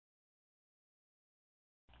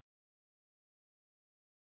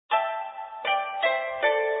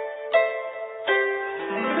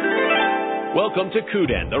Welcome to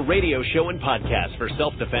Kuden, the radio show and podcast for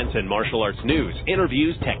self-defense and martial arts news,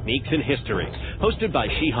 interviews, techniques, and history. Hosted by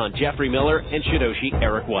Shihan Jeffrey Miller and Shidoshi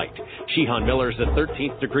Eric White. Shihan Miller is a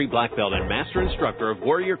 13th degree black belt and master instructor of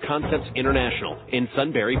Warrior Concepts International in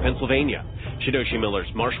Sunbury, Pennsylvania. Shidoshi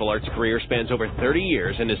Miller's martial arts career spans over 30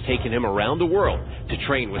 years and has taken him around the world to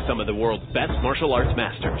train with some of the world's best martial arts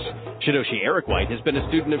masters. Shidoshi Eric White has been a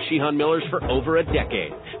student of Shihan Miller's for over a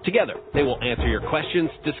decade. Together, they will answer your questions,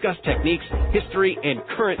 discuss techniques, history, and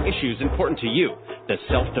current issues important to you, the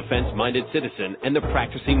self-defense-minded citizen and the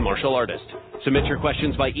practicing martial artist. Submit your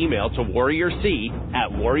questions by email to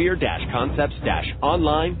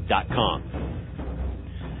warrior-concepts-online.com.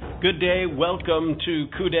 Good day. Welcome to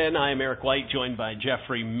Kuden. I am Eric White, joined by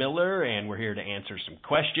Jeffrey Miller, and we're here to answer some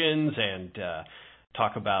questions and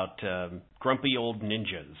talk about grumpy old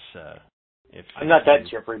ninjas. I'm not that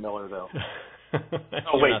Jeffrey Miller, though.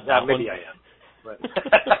 Oh, wait, maybe I am. But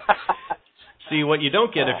See, what you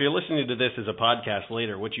don't get if you're listening to this as a podcast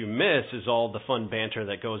later, what you miss is all the fun banter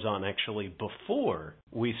that goes on actually before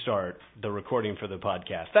we start the recording for the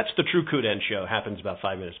podcast. That's the true Kuden show. Happens about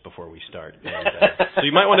 5 minutes before we start. And, so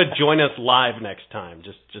you might want to join us live next time,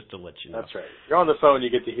 just to let you know. That's right. You're on the phone, you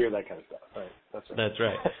get to hear that kind of stuff. Right. That's right. That's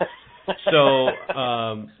right. So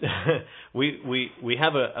we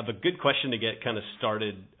have a good question to get kind of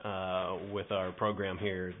started with our program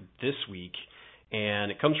here this week.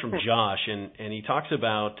 And it comes from Josh, and he talks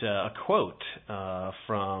about a quote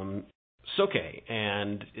from Soke,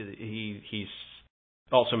 and he's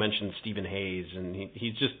also mentioned Stephen Hayes, and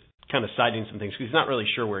he's just kind of citing some things, because he's not really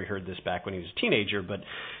sure where he heard this back when he was a teenager, but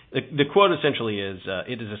the quote essentially is,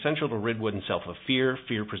 it is essential to rid oneself of fear.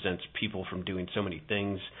 Fear prevents people from doing so many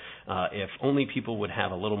things. If only people would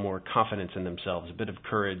have a little more confidence in themselves, a bit of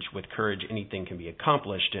courage. With courage, anything can be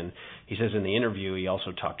accomplished. And he says in the interview, he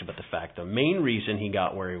also talked about the fact the main reason he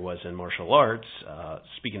got where he was in martial arts,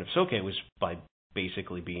 speaking of Soke, was by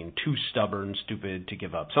basically being too stubborn, stupid to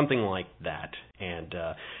give up, something like that. And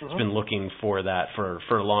he's been looking for that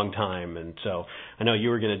for a long time. And so I know you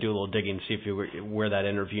were going to do a little digging to see where that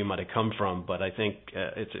interview might have come from, but I think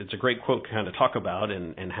it's a great quote to kind of talk about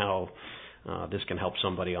and how this can help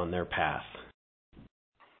somebody on their path.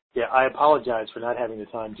 Yeah, I apologize for not having the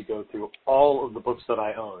time to go through all of the books that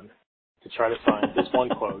I own to try to find this one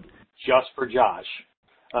quote just for Josh.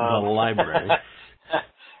 The library.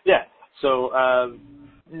 Yeah. So,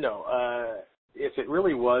 if it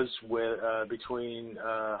really was between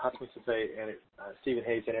Hatsumi Sensei and Stephen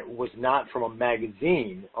Hayes, and it was not from a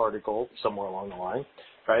magazine article somewhere along the line,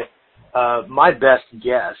 right? My best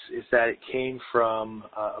guess is that it came from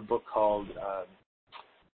a book called,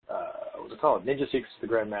 what was it called? Ninja Secrets of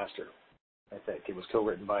the Grandmaster, I think. It was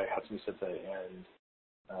co-written by Hatsumi Sensei and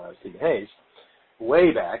Stephen Hayes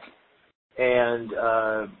way back. And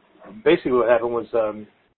basically what happened was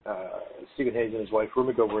Stephen Hayes and his wife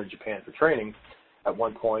Rumiko were in Japan for training at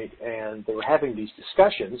one point, and they were having these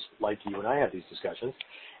discussions, like you and I have these discussions,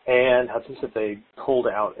 and Hatsumi Sensei pulled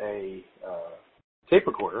out a tape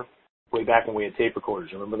recorder, way back when we had tape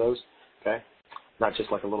recorders. Remember those? Okay? Not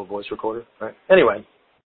just like a little voice recorder, right? Anyway,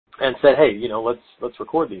 and said, hey, let's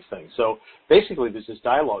record these things. So basically there's this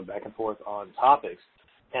dialogue back and forth on topics,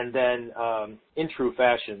 and then in true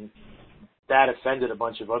fashion, that offended a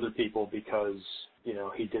bunch of other people because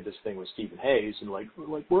he did this thing with Stephen Hayes, and like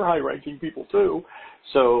we're high-ranking people too.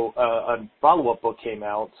 So a follow-up book came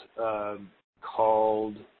out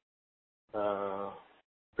called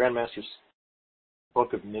Grandmaster's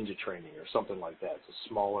Book of Ninja Training or something like that. It's a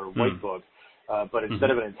smaller white book, but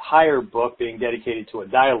instead of an entire book being dedicated to a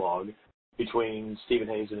dialogue between Stephen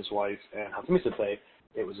Hayes and his wife and Hatsumi Sensei,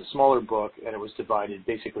 it was a smaller book, and it was divided.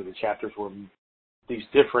 Basically, the chapters were these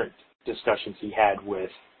different discussions he had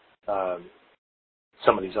with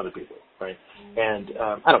some of these other people, right? And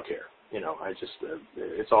I don't care,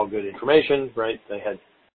 it's all good information, right? They had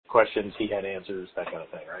questions, he had answers, that kind of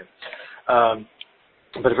thing, right?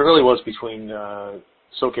 But if it really was between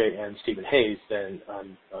Soke and Stephen Hayes, then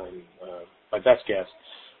I'm my best guess.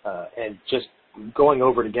 And just going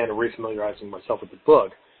over it again and refamiliarizing myself with the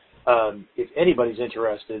book, if anybody's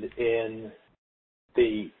interested in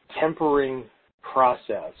the tempering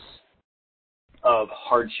process of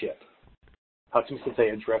hardship, Hatsumi Sensei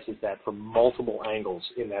addresses that from multiple angles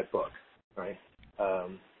in that book, right?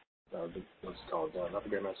 What's it called? Not the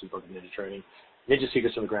Grandmaster's Book of Ninja Training, Ninja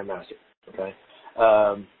Secrets of the Grandmaster, okay?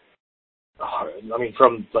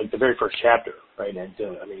 From like the very first chapter, right? And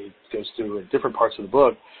it goes through in different parts of the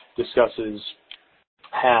book, discusses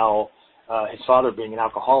how his father being an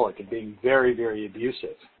alcoholic and being very, very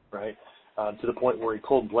abusive, right? To the point where he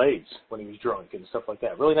pulled blades when he was drunk and stuff like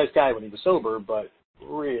that. Really nice guy when he was sober, but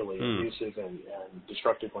really abusive and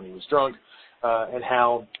destructive when he was drunk, and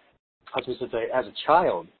how Hatsumi Sensei, as a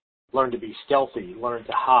child, learned to be stealthy, learned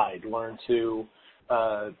to hide, learned to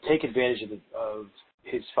take advantage of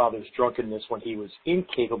his father's drunkenness when he was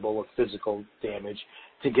incapable of physical damage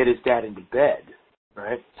to get his dad into bed,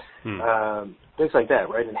 right? Things like that,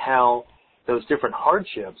 right? And how those different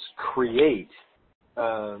hardships create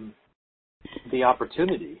the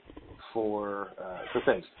opportunity for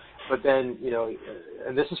things. But then,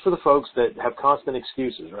 and this is for the folks that have constant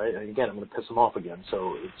excuses, right? And again, I'm going to piss them off again,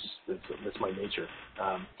 so that's my nature.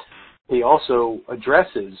 He also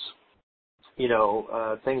addresses,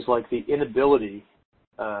 things like the inability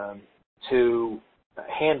to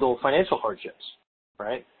handle financial hardships,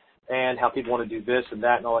 right? And how people want to do this and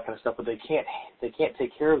that and all that kind of stuff, but they can't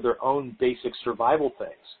take care of their own basic survival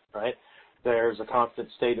things, right? There's a constant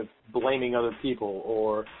state of blaming other people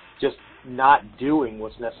or just not doing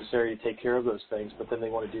what's necessary to take care of those things, but then they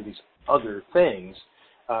want to do these other things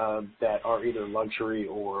that are either luxury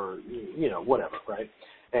or, whatever, right?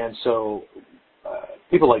 And so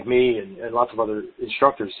people like me and lots of other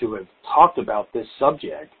instructors who have talked about this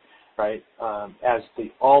subject, right, as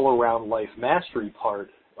the all-around life mastery part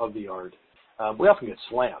of the art, we often get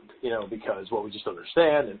slammed, because, we just don't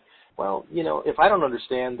understand. And, if I don't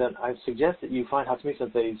understand, then I suggest that you find Hatsumi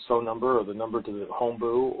Sensei's phone number or the number to the home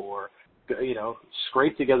boo or,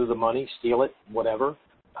 scrape together the money, steal it, whatever,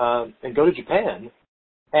 and go to Japan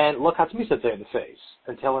and look Hatsumi Sensei in the face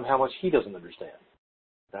and tell him how much he doesn't understand.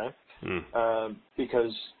 Okay?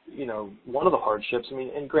 Because, one of the hardships,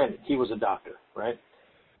 and granted, he was a doctor, right?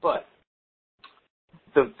 But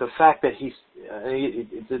the fact that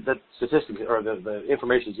that statistics or the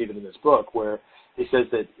information is even in this book where he says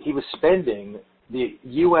that he was spending the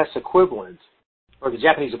U.S. equivalent or the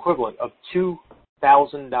Japanese equivalent of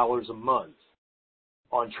 $2,000 a month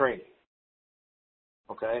on training.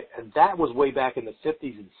 Okay? And that was way back in the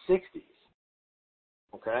 50s and 60s.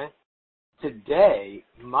 Okay? Today,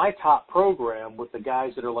 my top program with the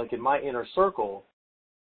guys that are like in my inner circle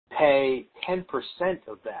pay 10%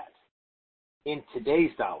 of that in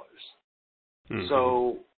today's dollars.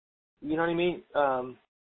 So, you know what I mean?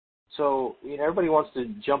 So, everybody wants to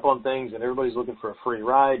jump on things and everybody's looking for a free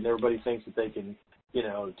ride and everybody thinks that they can,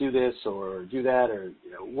 do this or do that or,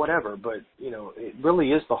 whatever. But, it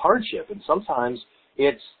really is the hardship. And sometimes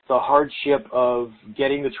it's the hardship of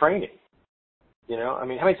getting the training. How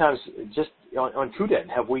many times just on Kuden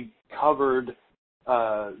have we covered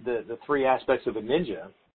the three aspects of a ninja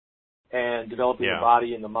and developing the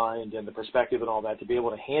body and the mind and the perspective and all that to be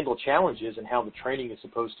able to handle challenges and how the training is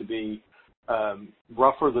supposed to be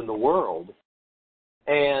rougher than the world.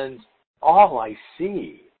 And all I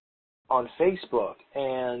see on Facebook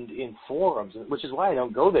and in forums, which is why I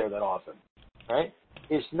don't go there that often, right,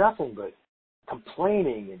 is nothing but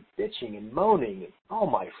complaining and bitching and moaning. And, oh,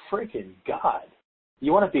 my freaking God.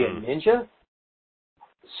 You want to be a ninja?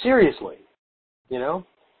 Seriously,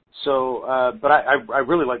 So, but I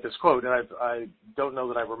really like this quote, and I don't know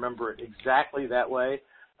that I remember it exactly that way,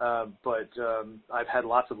 but I've had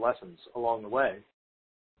lots of lessons along the way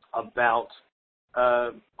about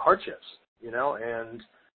hardships, and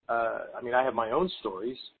I have my own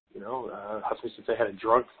stories, Hatsumi Sensei had a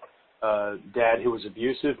drunk dad who was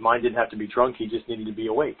abusive. Mine didn't have to be drunk; he just needed to be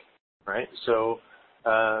awake, right? So.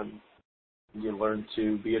 You learn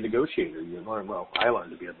to be a negotiator. I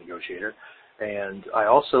learned to be a negotiator. And I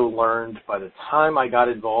also learned by the time I got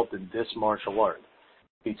involved in this martial art,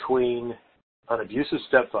 between an abusive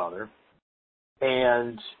stepfather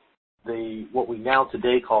and what we now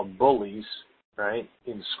today call bullies, right,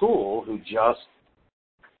 in school who just,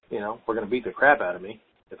 were going to beat the crap out of me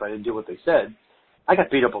if I didn't do what they said. I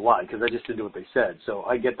got beat up a lot because I just didn't do what they said. So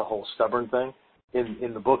I get the whole stubborn thing.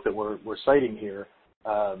 In the book that we're citing here,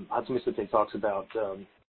 Hatsumi Sensei talks about,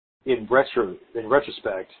 in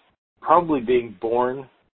retrospect, probably being born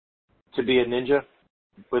to be a ninja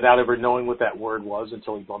without ever knowing what that word was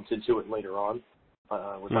until he bumped into it later on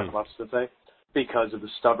with Hatsumi Sensei, because of the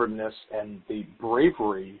stubbornness and the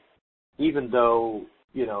bravery, even though,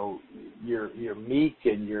 you're meek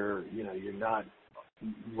and you're not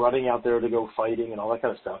running out there to go fighting and all that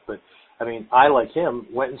kind of stuff. But, I, like him,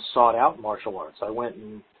 went and sought out martial arts. I went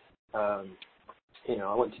and,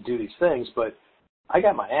 I went to do these things, but I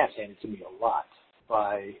got my ass handed to me a lot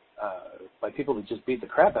by people that just beat the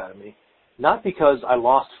crap out of me. Not because I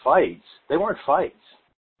lost fights. They weren't fights.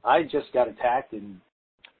 I just got attacked and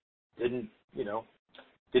didn't know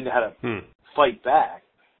how to fight back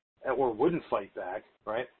or wouldn't fight back,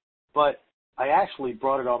 right? But I actually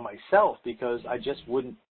brought it on myself because I just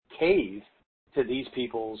wouldn't cave to these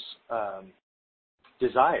people's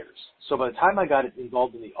desires. So by the time I got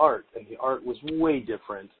involved in the art, and the art was way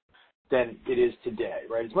different than it is today,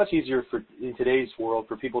 right? It's much easier in today's world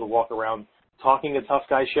for people to walk around talking a tough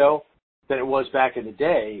guy show than it was back in the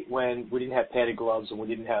day when we didn't have padded gloves and we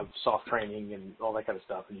didn't have soft training and all that kind of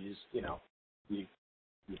stuff. And you just, you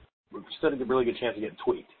stood a really good chance of getting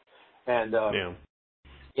tweaked. And,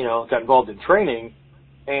 got involved in training.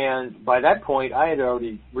 And by that point, I had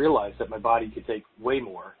already realized that my body could take way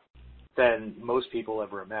more than most people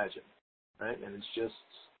ever imagine, right? And it's just,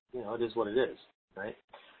 it is what it is, right?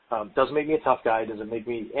 Doesn't make me a tough guy. Doesn't make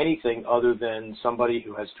me anything other than somebody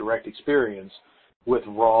who has direct experience with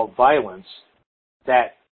raw violence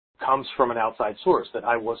that comes from an outside source that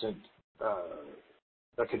I wasn't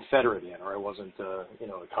a confederate in, or I wasn't,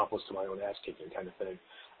 accomplice to my own ass kicking kind of thing.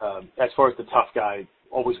 As far as the tough guy,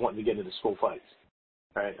 always wanting to get into school fights.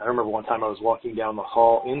 Right? I remember one time I was walking down the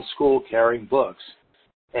hall in school carrying books,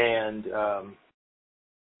 and are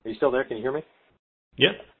you still there? Can you hear me? Yeah.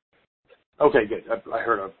 Okay, good. I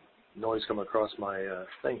heard a noise come across my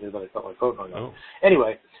thing here, but I thought my phone hung up. Oh.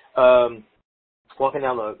 Anyway, walking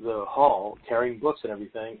down the hall carrying books and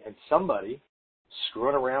everything, and somebody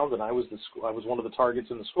screwing around, and I was one of the targets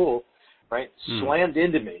in the school, right? Slammed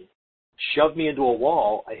into me, shoved me into a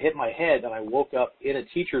wall. I hit my head, and I woke up in a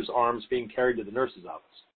teacher's arms being carried to the nurse's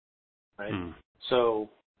office, right? So,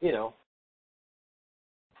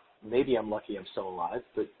 maybe I'm lucky I'm still alive,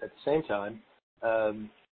 but at the same time,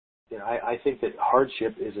 I think that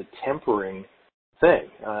hardship is a tempering thing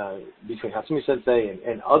between Hatsumi Sensei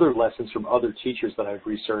and other lessons from other teachers that I've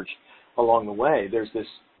researched along the way. There's this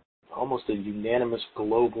almost a unanimous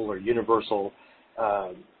global or universal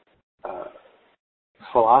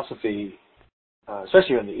philosophy,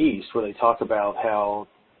 especially in the East, where they talk about how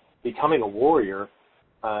becoming a warrior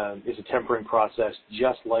is a tempering process,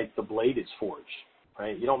 just like the blade is forged.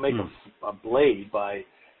 Right? You don't make a blade by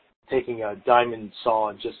taking a diamond saw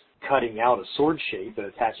and just cutting out a sword shape and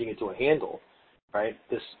attaching it to a handle. Right?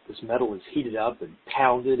 This metal is heated up and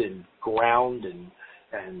pounded and ground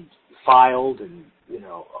and filed and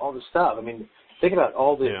all this stuff. I mean, think about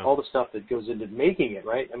all the stuff that goes into making it.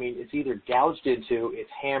 Right? I mean, it's either gouged into, it's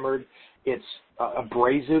hammered, its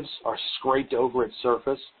abrasives are scraped over its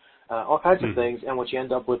surface, all kinds of things, and what you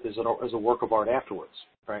end up with is a work of art afterwards.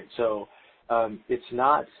 Right? So it's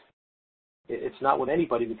not what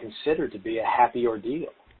anybody would consider to be a happy ordeal.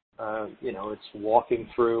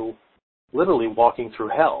 It's literally walking through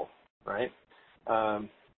hell, right? And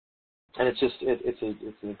it's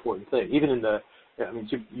an important thing. Even in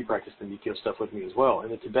you practice the Nikyo stuff with me as well. In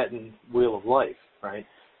the Tibetan Wheel of Life, right?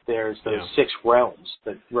 There's those 6 realms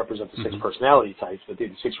that represent the 6 personality types, but the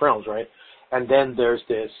 6 realms, right? And then there's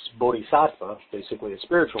this bodhisattva, basically a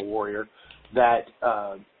spiritual warrior, that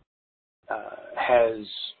has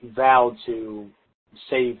vowed to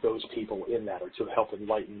save those people in that, or to help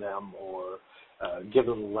enlighten them, or give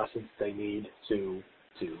them the lessons they need to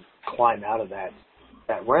climb out of that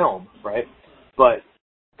realm, right? But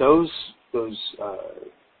those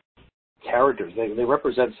characters, they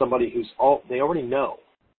represent somebody they already know,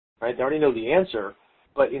 right? They already know the answer,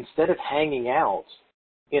 but instead of hanging out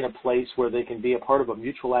in a place where they can be a part of a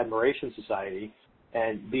mutual admiration society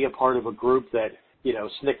and be a part of a group that,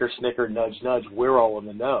 snicker, snicker, nudge, nudge, we're all in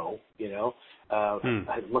the know,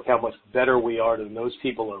 look how much better we are than those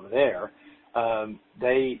people over there.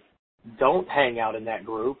 They don't hang out in that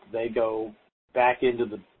group. They go back into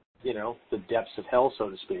the depths of hell, so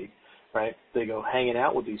to speak, right? They go hanging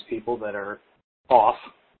out with these people that are off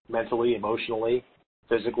mentally, emotionally,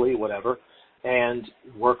 physically, whatever, and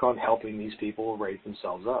work on helping these people raise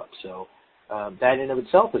themselves up. So that in of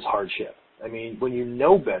itself is hardship. I mean, when you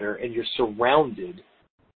know better and you're surrounded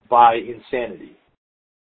by insanity,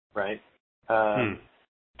 right?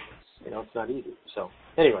 It's not easy. So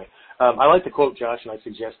anyway, I like the quote, Josh, and I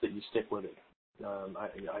suggest that you stick with it.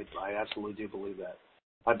 I absolutely do believe that.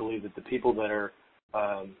 I believe that the people that are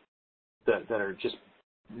that are just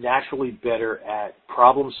naturally better at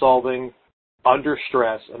problem solving, under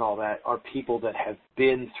stress, and all that are people that have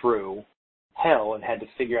been through hell and had to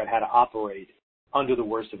figure out how to operate under the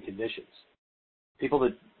worst of conditions. People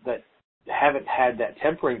that haven't had that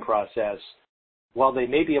tempering process, while they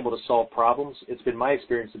may be able to solve problems, it's been my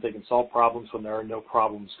experience that they can solve problems when there are no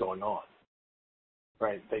problems going on.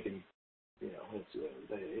 Right? They can,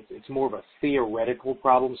 it's more of a theoretical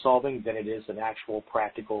problem solving than it is an actual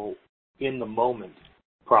practical, in the moment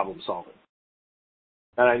problem solving.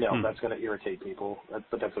 And I know that's going to irritate people, but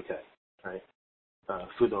that's okay, right?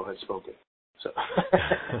 Fudo has spoken. So.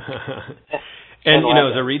 And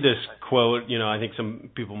as I read this quote, I think some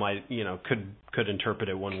people might, could interpret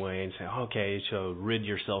it one way and say, okay, so rid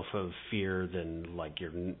yourself of fear, then like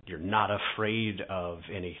you're not afraid of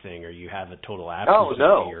anything, or you have a total absence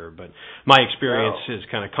of fear. But my experience is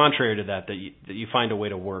kind of contrary to that you find a way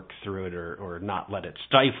to work through it or not let it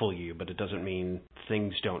stifle you, but it doesn't mean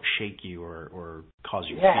things don't shake you or cause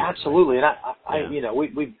you fear. Yeah, absolutely. Right? And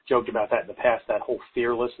we've joked about that in the past, that whole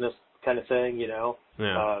fearlessness kind of thing,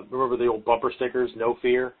 remember the old bumper stickers, no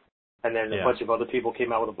fear? And then a bunch of other people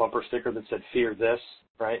came out with a bumper sticker that said, fear this,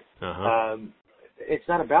 right? Uh-huh. It's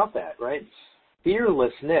not about that, right?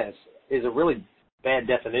 Fearlessness is a really bad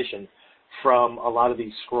definition from a lot of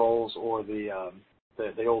these scrolls or the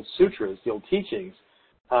old sutras, the old teachings.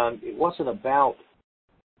 It wasn't about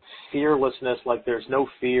fearlessness, like there's no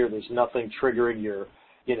fear, there's nothing triggering your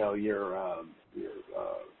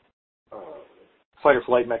fight or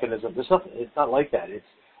flight mechanism. There's nothing. It's not like that.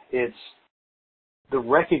 It's the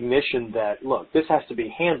recognition that, look, this has to be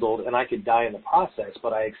handled, and I could die in the process,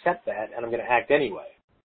 but I accept that, and I'm going to act anyway,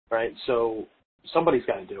 right? So somebody's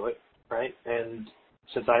got to do it, right? And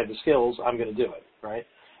since I have the skills, I'm going to do it, right?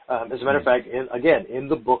 As a matter of fact, in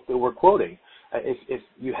the book that we're quoting, if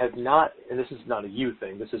you have not, and this is not a you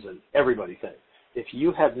thing, this is an everybody thing. If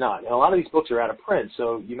you have not, and a lot of these books are out of print,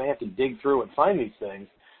 so you may have to dig through and find these things,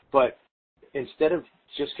 but instead of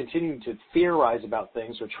just continuing to theorize about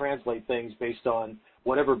things or translate things based on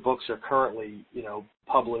whatever books are currently,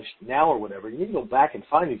 published now or whatever, you need to go back and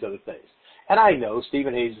find these other things. And I know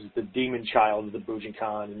Stephen Hayes is the demon child of the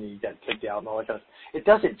Bujinkan, and he got kicked out and all that kind of stuff. It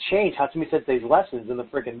doesn't change Hatsumi Sensei's lessons in the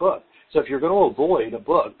freaking book. So if you're going to avoid a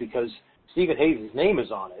book because Stephen Hayes' name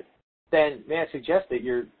is on it, then may I suggest that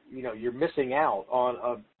you're missing out on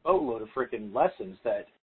a boatload of freaking lessons that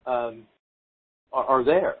are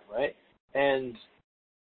there, right? And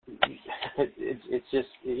it's just,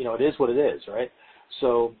 it is what it is, right?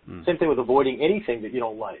 So same thing with avoiding anything that you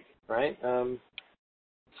don't like, right? I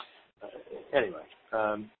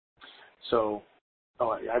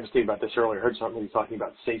was thinking about this earlier. I heard somebody talking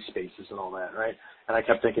about safe spaces and all that, right? And I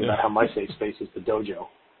kept thinking about how my safe space is the dojo,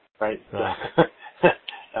 right?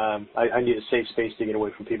 I need a safe space to get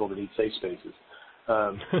away from people that need safe spaces.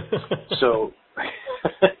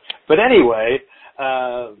 But anyway,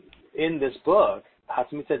 in this book,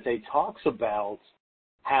 Hatsumi Sensei talks about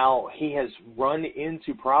how he has run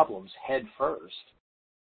into problems head first,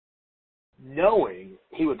 knowing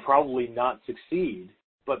he would probably not succeed,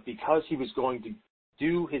 but because he was going to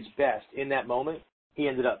do his best in that moment, he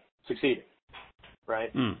ended up succeeding,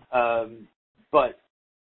 right? But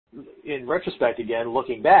in retrospect, again,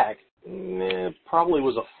 looking back, it probably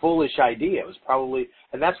was a foolish idea. It was probably,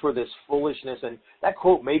 and that's where this foolishness, and that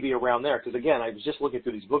quote may be around there, because again, I was just looking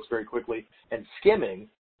through these books very quickly and skimming.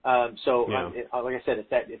 Like I said, if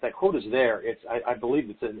that quote is there, I believe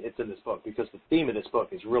it's in this book, because the theme of this book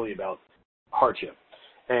is really about hardship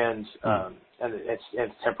and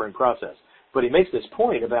it's tempering process. But he makes this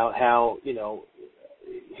point about how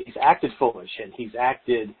he's acted foolish and he's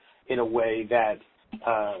acted in a way that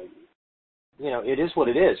it is what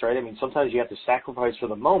it is, right? I mean, sometimes you have to sacrifice for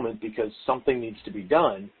the moment because something needs to be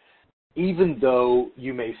done, even though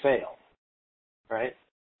you may fail, right?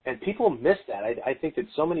 And people miss that. I think that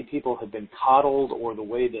so many people have been coddled, or the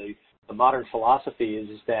way the modern philosophy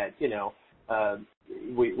is that,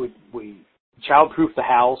 we child-proof the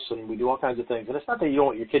house and we do all kinds of things. And it's not that you don't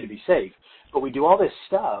want your kid to be safe, but we do all this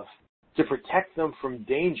stuff to protect them from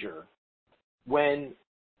danger, when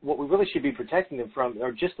what we really should be protecting them from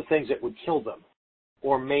are just the things that would kill them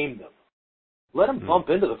or maim them. Let them bump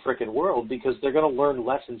into the frickin' world, because they're going to learn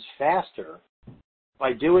lessons faster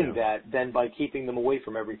by doing that than by keeping them away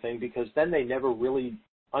from everything, because then they never really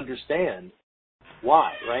understand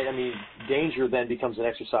why, right? I mean, danger then becomes an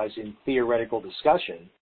exercise in theoretical discussion,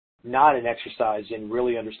 not an exercise in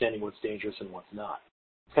really understanding what's dangerous and what's not.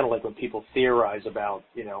 It's kind of like when people theorize about,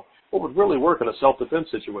 what would really work in a self-defense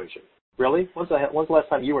situation. Really? When's the last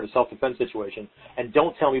time you were in a self-defense situation? And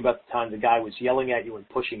don't tell me about the time the guy was yelling at you and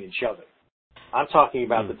pushing and shoving. I'm talking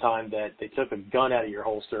about the time that they took a gun out of your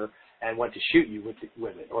holster and went to shoot you with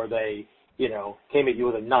it, or they, came at you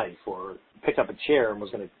with a knife, or picked up a chair and was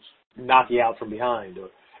going to knock you out from behind, or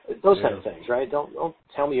those kind of things, right? Don't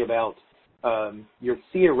tell me about your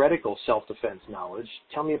theoretical self-defense knowledge.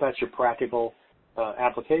 Tell me about your practical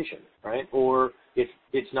application, right? Or if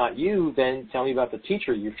it's not you, then tell me about the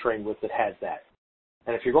teacher you've trained with that has that.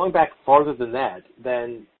 And if you're going back farther than that,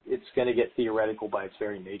 then it's going to get theoretical by its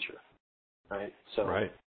very nature, right? So,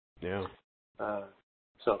 right, yeah.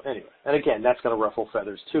 So anyway, and again, that's going to ruffle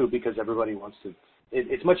feathers too, because everybody wants to.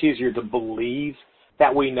 It's much easier to believe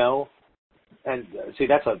that we know, and see,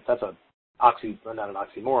 that's a not an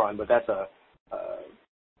oxymoron, but that's a,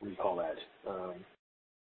 what do you call that?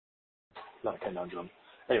 Not a conundrum.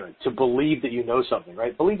 Anyway, to believe that you know something,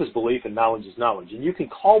 right? Belief is belief and knowledge is knowledge. And you can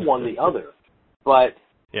call one the other, but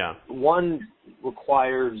one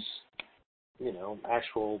requires,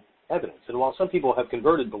 actual evidence. And while some people have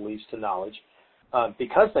converted beliefs to knowledge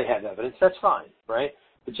because they have evidence, that's fine, right?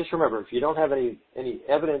 But just remember, if you don't have any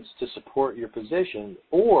evidence to support your position,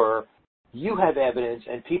 or you have evidence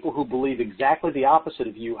and people who believe exactly the opposite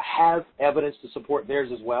of you have evidence to support theirs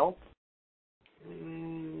as well,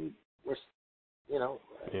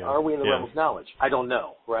 are we in the realm of knowledge? I don't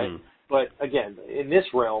know, right? But again, in this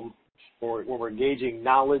realm, when we're gauging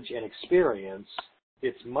knowledge and experience,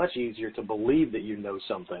 it's much easier to believe that you know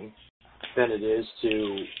something than it is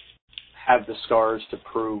to have the scars to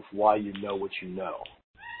prove why you know what you know.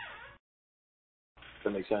 Does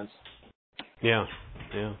that make sense? Yeah.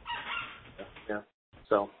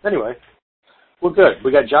 So, anyway, we're good.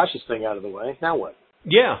 We got Josh's thing out of the way. Now what?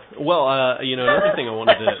 Yeah. Well, another thing I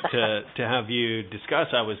wanted to have you discuss,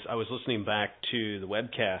 I was listening back to the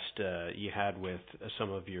webcast you had with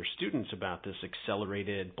some of your students about this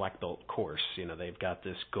accelerated black belt course. They've got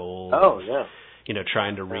this goal of,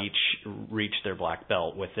 trying to reach their black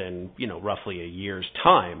belt within, roughly a year's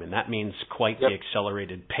time. And that means quite the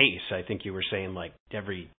accelerated pace. I think you were saying like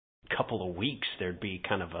every couple of weeks there'd be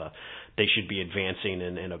kind of they should be advancing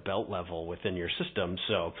in a belt level within your system.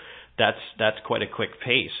 So that's quite a quick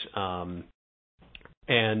pace.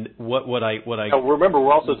 And what I now, remember,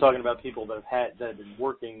 we're also talking about people that have been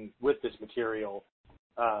working with this material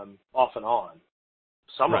off and on,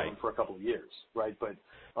 some of them for a couple of years, right? But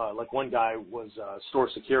like one guy was store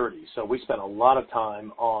security, so we spent a lot of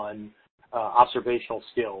time on observational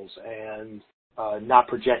skills and not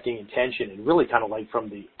projecting intention, and really kind of like from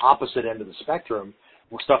the opposite end of the spectrum,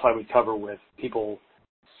 stuff I would cover with people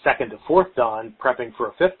second to fourth dan prepping for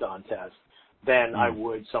a fifth dan test than I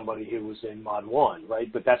would somebody who was in Mod 1,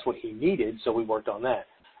 right? But that's what he needed, so we worked on that.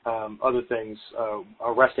 Other things,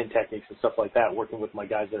 arresting techniques and stuff like that, working with my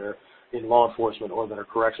guys that are in law enforcement or that are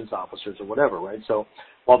corrections officers or whatever, right? So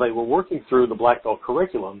while they were working through the black belt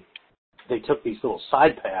curriculum, they took these little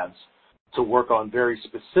side paths to work on very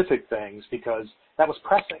specific things because that was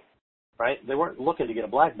pressing, right? They weren't looking to get a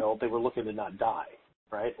black belt, they were looking to not die,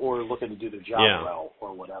 right? Or looking to do their job well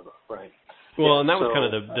or whatever, right? Well, and that was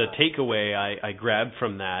kind of the takeaway I grabbed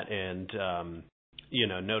from that, and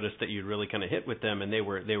noticed that you'd really kind of hit with them, and they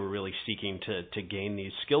were really seeking to gain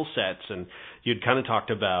these skill sets, and you'd kind of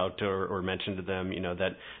talked about or mentioned to them,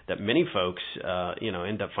 that many folks,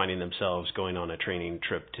 end up finding themselves going on a training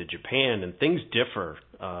trip to Japan, and things differ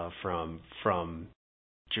from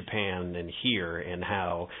Japan and here, and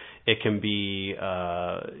how it can be,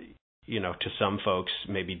 to some folks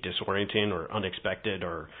maybe disorienting or unexpected,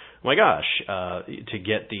 or oh my gosh, to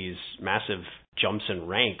get these massive jumps in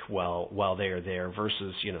rank while they are there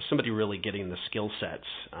versus somebody really getting the skill sets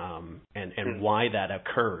and why that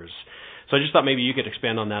occurs. So I just thought maybe you could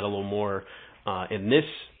expand on that a little more in this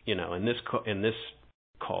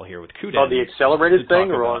call here with Kuden. On the accelerated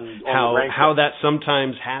thing, or on the rank how that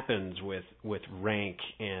sometimes happens with rank,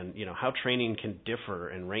 and how training can differ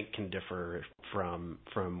and rank can differ from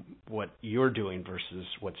what you're doing versus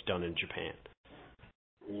what's done in Japan.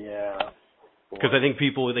 Yeah. Because I think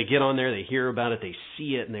people, they get on there, they hear about it, they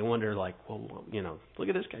see it, and they wonder, like, well, look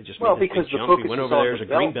at this guy just made this big jump. He went over there as a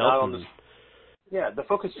green belt. The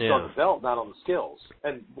focus is on the belt, not on the skills.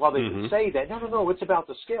 And while they would say that, no, it's about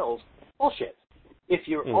the skills, bullshit. If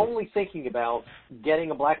you're only thinking about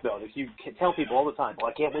getting a black belt, if you tell people all the time, well,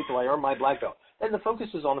 I can't wait till I earn my black belt, then the focus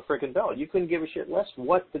is on the freaking belt. You couldn't give a shit less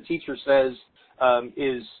what the teacher says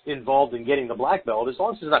is involved in getting the black belt, as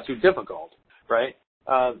long as it's not too difficult, right?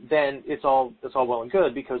 Then it's all well and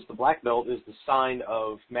good, because the black belt is the sign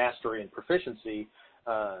of mastery and proficiency,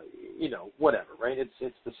 whatever, right?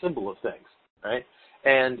 It's the symbol of things, right?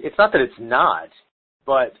 And it's not that it's not,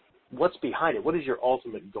 but what's behind it? What is your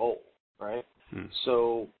ultimate goal, right?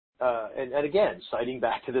 So, and again, citing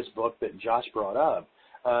back to this book that Josh brought up,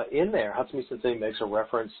 in there, Hatsumi Sensei makes a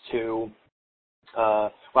reference to,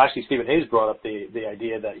 actually Stephen Hayes brought up the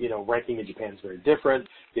idea that, ranking in Japan is very different.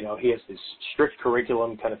 He has this strict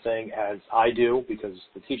curriculum kind of thing, as I do, because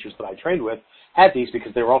the teachers that I trained with had these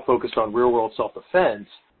because they were all focused on real-world self-defense,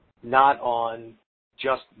 not on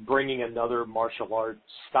just bringing another martial art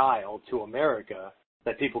style to America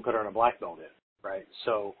that people could earn a black belt in, right?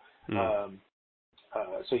 So,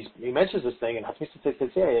 so he mentions this thing, and Hatsumi Sensei says,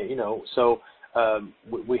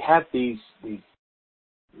 we have these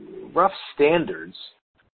rough standards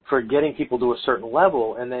for getting people to a certain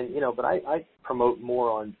level, and then, but I promote more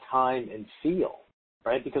on time and feel,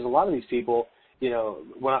 right? Because a lot of these people,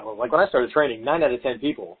 when I started training, 9 out of 10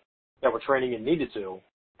 people that were training in ninjutsu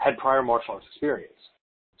had prior martial arts experience.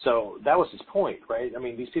 So that was his point, right? I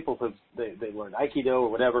mean, these people they learned Aikido or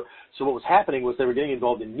whatever. So what was happening was they were getting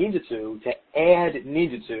involved in ninjutsu to add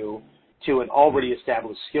ninjutsu to an already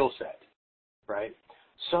established skill set, right?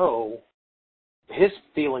 So his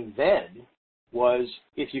feeling then was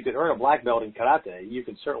if you could earn a black belt in karate, you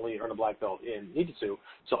could certainly earn a black belt in ninjutsu.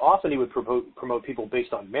 So often he would promote people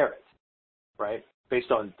based on merit, right? Based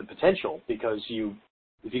on the potential, because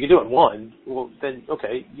if you can do it in one, well, then,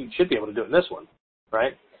 okay, you should be able to do it in this one,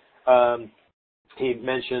 right? He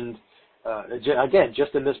mentioned, again,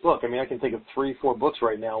 just in this book, I mean, I can think of 3-4 books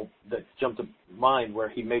right now that jump to mind where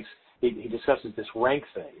he discusses this rank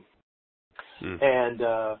thing. And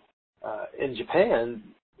in Japan,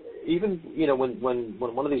 even, when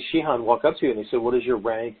one of these Shihan walk up to you and they say, what is your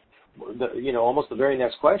rank? Almost the very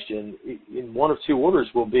next question in one of two orders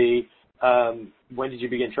will be, when did you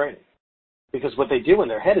begin training? Because what they do in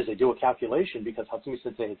their head is they do a calculation, because Hatsumi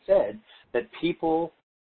Sensei had said that people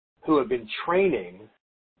who have been training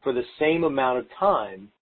for the same amount of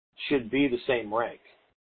time should be the same rank.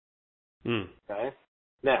 Okay?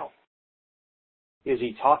 Now, is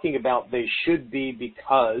he talking about they should be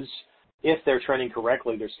because if they're training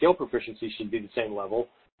correctly, their skill proficiency should be the same level?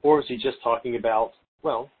 Or is he just talking about,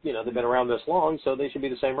 well, they've been around this long, so they should be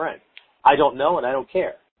the same rank? I don't know, and I don't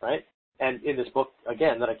care, right? And in this book,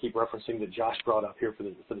 again, that I keep referencing that Josh brought up here for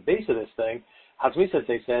the base of this thing, Hatsumi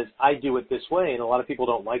Sensei says, I do it this way, and a lot of people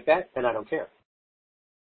don't like that, and I don't care.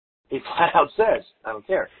 He flat out says, I don't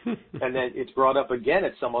care. And then it's brought up again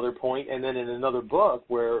at some other point, and then in another book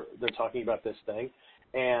where they're talking about this thing,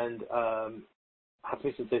 and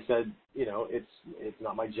Hatsumi Sensei said, it's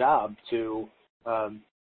not my job to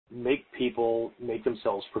make people make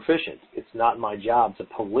themselves proficient. It's not my job to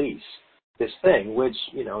police this thing, which,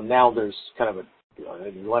 now there's kind of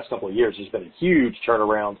in the last couple of years, there's been a huge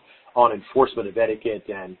turnaround on enforcement of etiquette,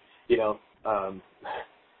 and,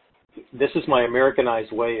 this is my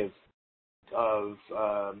Americanized way of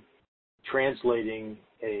translating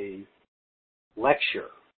a lecture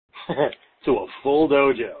to a full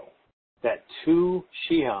dojo that 2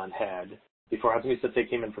 Shihan had before Hatsumi Sensei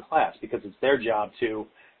came in for class, because it's their job to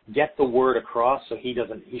get the word across so he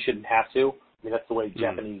shouldn't have to. I mean, that's the way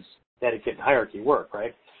Japanese etiquette and hierarchy work,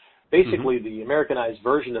 right? Basically, the Americanized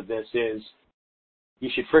version of this is you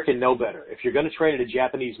should frickin' know better. If you're going to train in a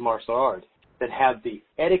Japanese martial art, then have the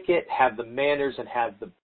etiquette, have the manners, and have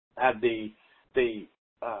the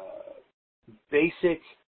basic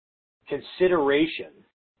consideration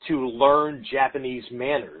to learn Japanese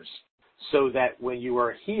manners, so that when you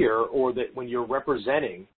are here, or that when you're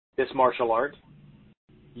representing this martial art,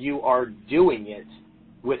 you are doing it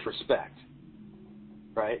with respect,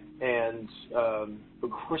 right? And of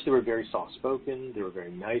course, they were very soft-spoken. They were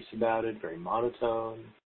very nice about it, very monotone,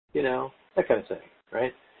 that kind of thing,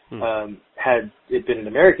 right? Had it been an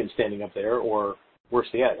American standing up there, or worse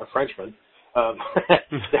yet, a Frenchman,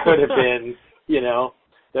 there would have been, there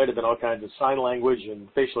would have been all kinds of sign language and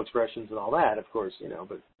facial expressions and all that, of course,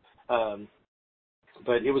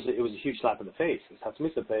 but it was a huge slap in the face.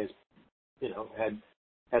 Hatsumi Sensei,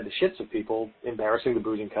 had the shits of people embarrassing the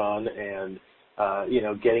Bujinkan and,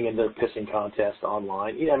 getting into pissing contests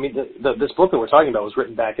online. This book that we're talking about was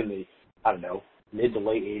written back in the, I don't know, mid to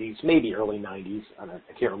late 80s, maybe early 90s. I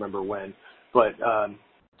can't remember when, but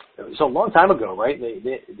it was a long time ago, right?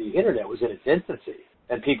 The internet was in its infancy,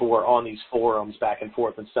 and people were on these forums back and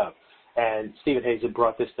forth and stuff. And Stephen Hayes had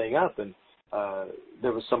brought this thing up, and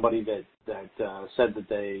there was somebody that said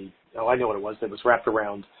that I know what it was, that was wrapped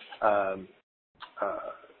around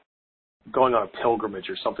going on a pilgrimage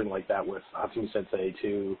or something like that with Hatsumi Sensei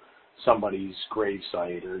to somebody's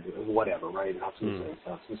gravesite or whatever, right? And Hatsumi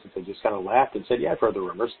Sensei just kind of laughed and said, yeah, I've heard the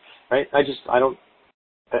rumors, right? I don't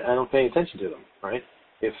pay attention to them, right?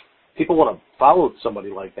 If people want to follow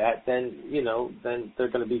somebody like that, then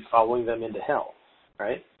they're going to be following them into hell,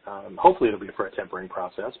 right? Hopefully it'll be for a temporary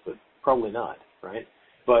process, but probably not, right?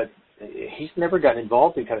 But he's never gotten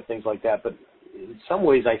involved in kind of things like that. But in some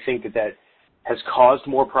ways, I think that has caused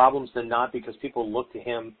more problems than not, because people look to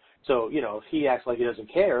him. So, if he acts like he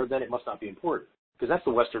doesn't care, then it must not be important, because that's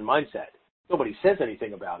the Western mindset. Nobody says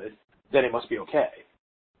anything about it, then it must be okay,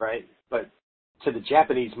 right? But to the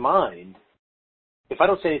Japanese mind, if I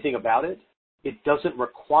don't say anything about it, it doesn't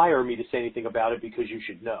require me to say anything about it, because you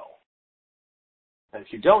should know. And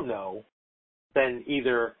if you don't know, then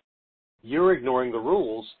either you're ignoring the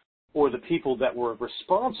rules, or the people that were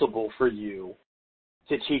responsible for you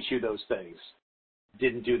to teach you those things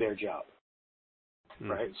didn't do their job,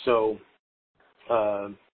 right? So,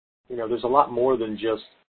 there's a lot more than just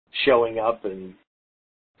showing up and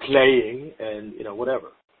playing and,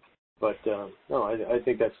 whatever. But, no, I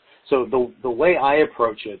think that's, so the way I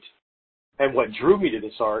approach it and what drew me to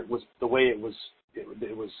this art was the way it was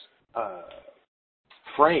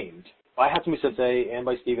framed by Hatsumi Sensei and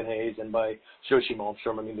by Stephen Hayes and by Shoshi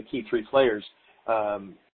Malmstrom. I mean, the key three players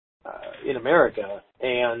in America,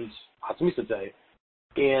 and Hatsumi Sensei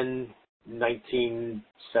in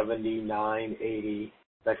 1979, 80,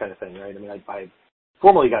 that kind of thing, right? I mean, I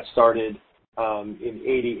formally got started in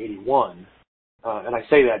 80, 81, and I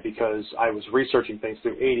say that because I was researching things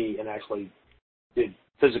through 80 and actually did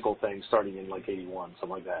physical things starting in like 81, something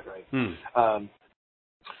like that, right?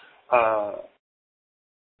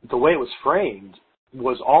 The way it was framed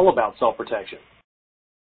was all about self-protection.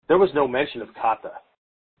 There was no mention of kata.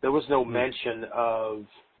 There was no mention of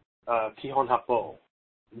kihon happo.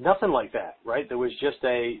 Nothing like that, right? There was just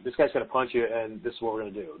this guy's going to punch you and this is what we're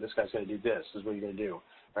going to do. This guy's going to do this. This is what you're going to do,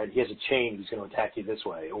 right? He has a chain. He's going to attack you this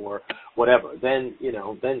way or whatever. Then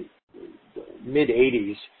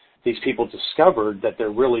mid-80s, these people discovered that there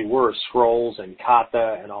really were scrolls and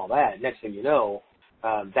kata and all that. Next thing you know,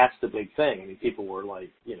 that's the big thing. I mean, people were like,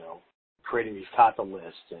 creating these kata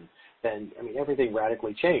lists, and then, I mean, everything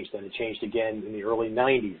radically changed. Then it changed again in the early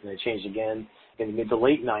 90s, and it changed again in the mid to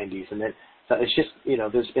late 90s, and then so it's just,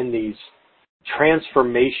 there's been these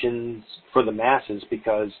transformations for the masses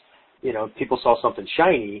because, people saw something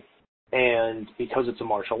shiny, and because it's a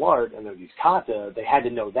martial art and there are these kata, they had to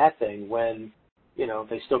know that thing when,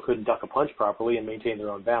 they still couldn't duck a punch properly and maintain their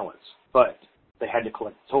own balance. But they had to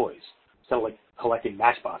collect the toys. Instead of like collecting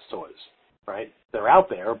Matchbox toys, right? They're out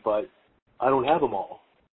there, but I don't have them all,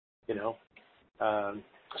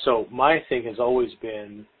 So my thing has always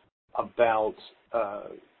been about,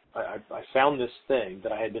 I found this thing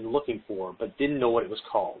that I had been looking for, but didn't know what it was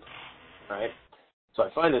called, right? So I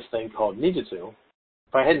find this thing called ninjutsu.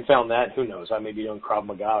 If I hadn't found that, who knows? I may be doing Krav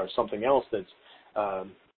Maga or something else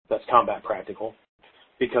that's combat practical.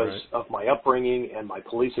 Because of my upbringing and my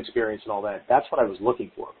police experience and all that, that's what I was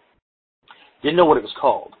looking for. Didn't know what it was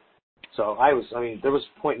called. So there was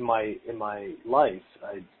a point in my life,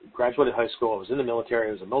 I graduated high school, I was in the military,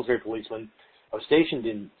 I was a military policeman. I was stationed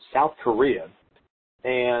in South Korea,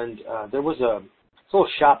 and there was a little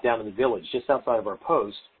shop down in the village just outside of our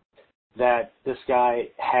post that this guy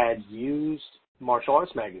had used martial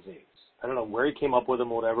arts magazines. I don't know where he came up with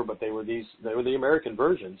them or whatever, but they were the American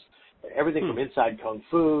versions. Everything from Inside Kung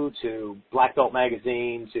Fu to Black Belt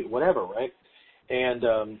Magazine to whatever, right? And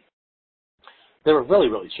they were really,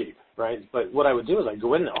 really cheap, right? But what I would do is I'd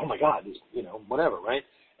go in there, oh my God, whatever, right?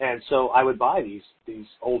 And so I would buy these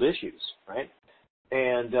old issues, right?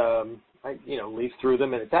 And I leaf through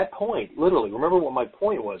them. And at that point, literally, remember what my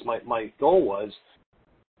point was. My goal was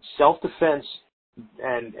self-defense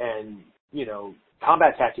and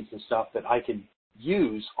combat tactics and stuff that I could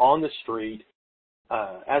use on the street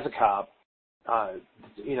as a cop,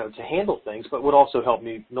 to handle things, but would also help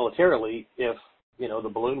me militarily if, the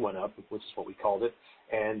balloon went up, which is what we called it,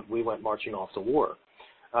 and we went marching off to war.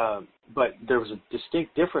 But there was a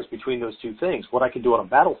distinct difference between those two things, what I could do on a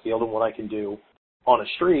battlefield and what I can do on a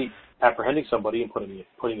street, apprehending somebody and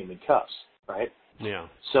putting him in cuffs, right? Yeah.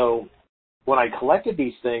 So when I collected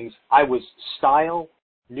these things, I was style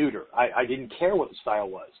neuter. I didn't care what the style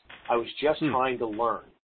was. I was just trying to learn.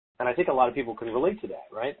 And I think a lot of people can relate to that,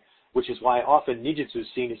 right? Which is why often ninjutsu is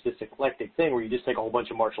seen as this eclectic thing where you just take a whole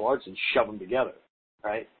bunch of martial arts and shove them together,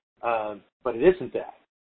 right? But it isn't that.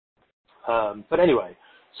 But anyway,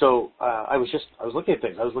 so I was looking at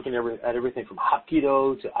things. I was looking at everything from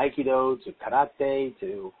Hapkido to Aikido to Karate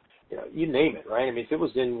to, you name it, right? I mean, if it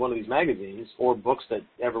was in one of these magazines or books that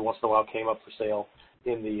every once in a while came up for sale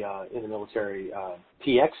in the military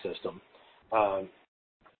PX system,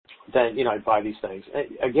 then, I'd buy these things.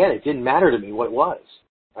 Again, it didn't matter to me what it was,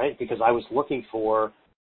 right? Because I was looking for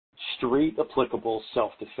street applicable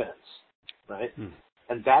self-defense, right?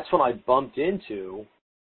 And that's when I bumped into,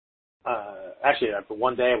 actually,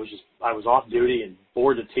 one day I was off duty and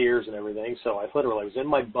bored to tears and everything. So I was in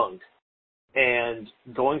my bunk and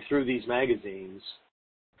going through these magazines,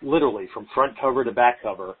 literally from front cover to back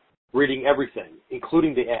cover, reading everything,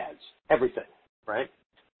 including the ads, everything, right?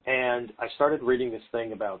 And I started reading this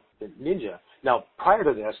thing about the ninja. Now, prior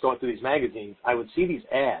to this, going through these magazines, I would see these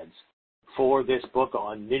ads for this book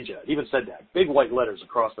on ninja. It even said that, big white letters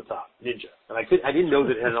across the top, ninja. And I didn't know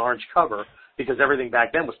that it had an orange cover because everything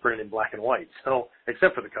back then was printed in black and white, so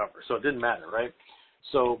except for the cover, so it didn't matter, right?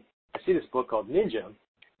 So I see this book called Ninja,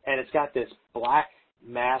 and it's got this black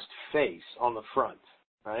masked face on the front,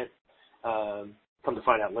 right? Come to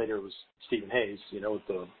find out later it was Stephen Hayes, with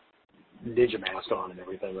the ninja mask on and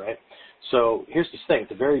everything, right? So here's the thing.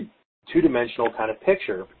 It's a very two-dimensional kind of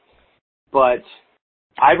picture, but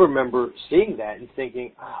I remember seeing that and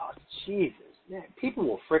thinking, oh, Jesus, man, people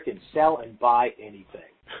will frickin' sell and buy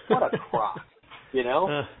anything. What a crock, you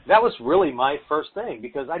know? That was really my first thing,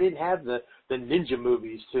 because I didn't have the ninja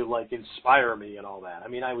movies to, like, inspire me and all that. I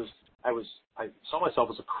mean, I saw myself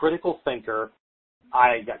as a critical thinker.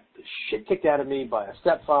 I got the shit kicked out of me by a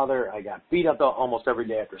stepfather. I got beat up almost every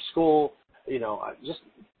day after school. You know, just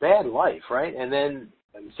bad life, right? And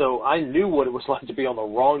so I knew what it was like to be on the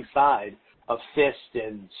wrong side of fists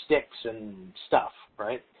and sticks and stuff,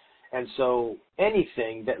 right? And so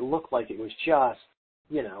anything that looked like it was just,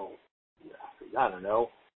 you know, I don't know,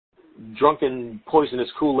 drunken, poisonous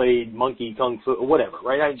Kool-Aid, monkey, kung fu, or whatever,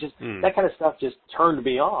 right? That kind of stuff just turned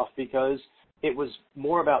me off, because it was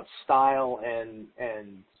more about style and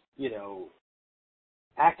you know,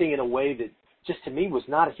 acting in a way that just to me was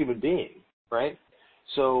not a human being, right?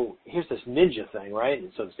 So here's this ninja thing, right?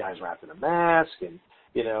 And so this guy's wrapped in a mask, and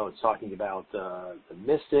you know, it's talking about the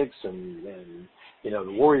mystics and you know,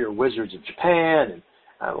 the warrior wizards of Japan, and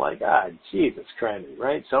I'm like, Jesus Christ,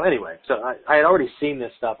 right? So anyway, so I had already seen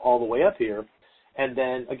this stuff all the way up here, and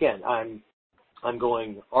then again, I'm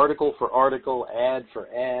going article for article, ad for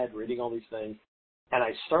ad, reading all these things, and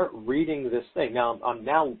I start reading this thing. Now I'm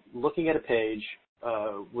now looking at a page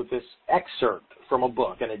with this excerpt from a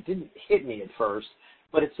book, and it didn't hit me at first,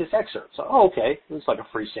 but it's this excerpt. So, okay, it's like a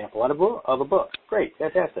free sample of a book. Great,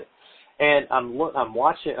 fantastic. And I'm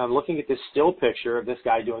looking at this still picture of this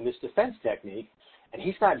guy doing this defense technique, and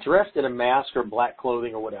he's not dressed in a mask or black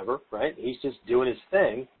clothing or whatever, right? He's just doing his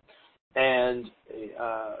thing, and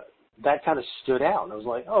that kind of stood out. And I was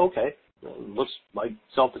like, oh, okay, well, it looks like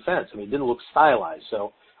self-defense. I mean, it didn't look stylized.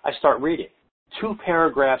 So I start reading. 2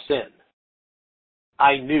 paragraphs in,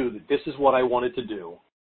 I knew that this is what I wanted to do,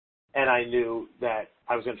 and I knew that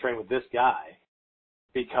I was going to train with this guy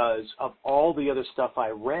because of all the other stuff I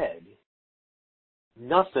read.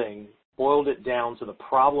 Nothing boiled it down to the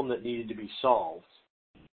problem that needed to be solved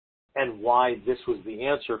and why this was the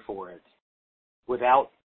answer for it, without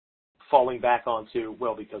falling back onto,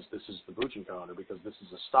 well, because this is the Bujinkan, or because this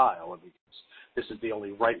is a style, or because this is the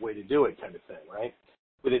only right way to do it, kind of thing, right?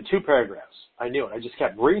 Within 2 paragraphs, I knew it. I just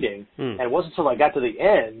kept reading, and it wasn't until I got to the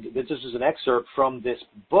end that this was an excerpt from this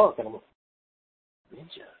book, and I'm like,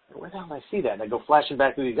 ninja, where the hell did I see that? And I go flashing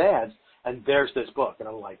back through these ads, and there's this book, and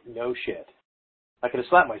I'm like, no shit. I could have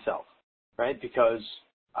slapped myself, right? Because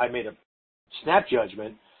I made a snap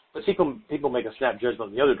judgment, but people make a snap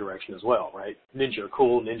judgment in the other direction as well, right? Ninja are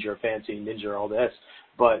cool, ninja are fancy, ninja are all this,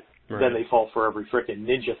 but then they fall for every frickin'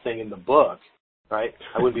 ninja thing in the book, right?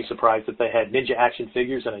 I wouldn't be surprised if they had ninja action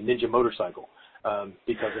figures and a ninja motorcycle,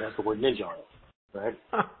 because it has the word ninja on it,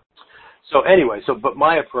 right? So anyway, but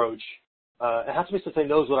my approach, and Hatsumi Sensei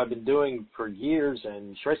knows what I've been doing for years,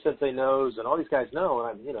 and Shrey Sensei knows, and all these guys know,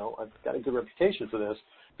 and I've got a good reputation for this,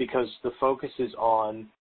 because the focus is on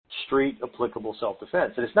street applicable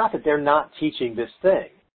self-defense. And it's not that they're not teaching this thing,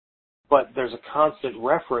 but there's a constant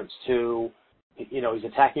reference to, he's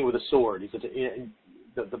attacking with a sword.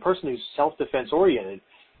 The person who's self-defense oriented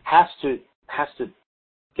has to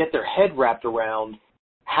get their head wrapped around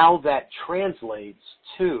how that translates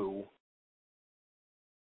to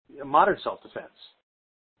modern self-defense,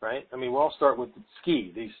 right? I mean, we all start with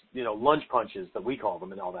ski, these, lunge punches that we call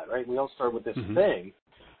them and all that, right? We all start with this thing.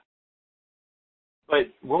 But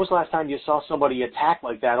when was the last time you saw somebody attack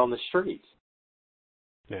like that on the street?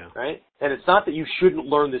 Yeah. Right? And it's not that you shouldn't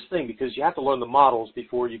learn this thing, because you have to learn the models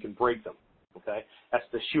before you can break them. Okay? That's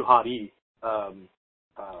the Shuhari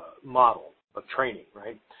model of training,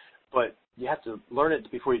 right? But you have to learn it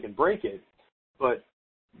before you can break it. But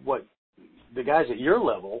what the guys at your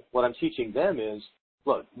level, what I'm teaching them is,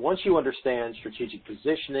 look, once you understand strategic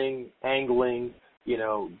positioning, angling,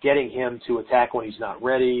 getting him to attack when he's not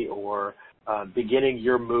ready, or beginning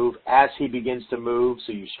your move as he begins to move,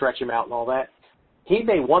 so you stretch him out and all that. He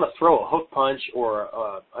may want to throw a hook punch or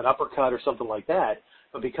an uppercut or something like that,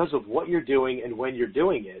 but because of what you're doing and when you're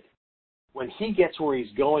doing it, when he gets where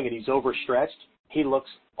he's going and he's overstretched, he looks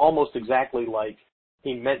almost exactly like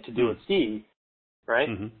he meant to do at ski, right?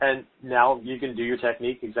 And now you can do your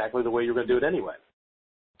technique exactly the way you're going to do it anyway,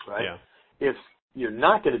 right? Yeah. If you're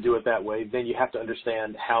not going to do it that way, then you have to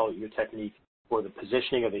understand how your technique or the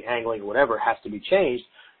positioning or the angling or whatever has to be changed,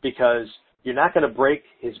 because you're not going to break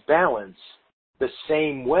his balance the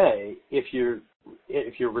same way if you're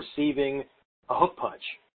receiving a hook punch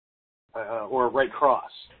or a right cross,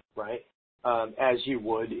 right? As you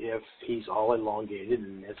would if he's all elongated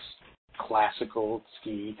in this classical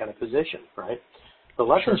ski kind of position, right? The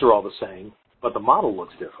lessons are all the same, but the model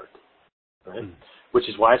looks different, right? Which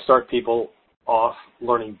is why I start people off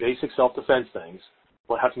learning basic self-defense things.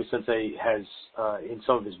 What Hatsumi Sensei has, in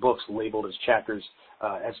some of his books, labeled as chapters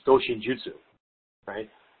as Goshin Jutsu, right?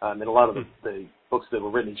 And a lot of the books that were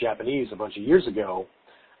written in Japanese a bunch of years ago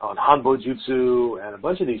on Hanbo Jutsu and a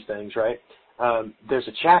bunch of these things, right? There's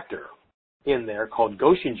a chapter in there called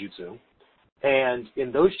Goshin Jutsu, and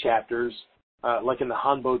in those chapters, like in the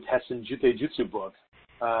Hanbo Tessen Jute Jutsu book,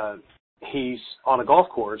 he's on a golf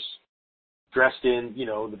course dressed in,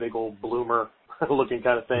 the big old bloomer looking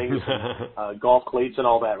kind of things, golf cleats and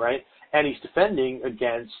all that, right? And he's defending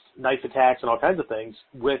against knife attacks and all kinds of things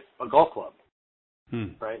with a golf club,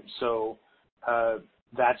 right? So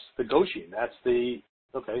that's the Goshin. That's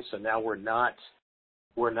okay. So now we're not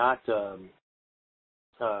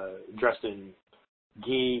dressed in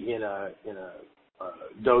gi in a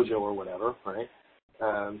dojo or whatever, right?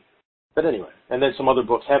 But anyway, and then some other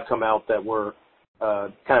books have come out that were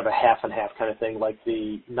kind of a half and half kind of thing, like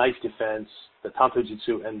the knife defense, the Tanto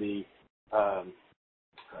Jutsu, and the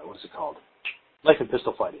what is it called? Knife and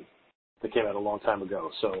pistol fighting that came out a long time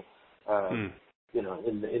ago. So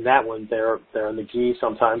in that one they're in the gi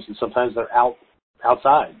sometimes, and sometimes they're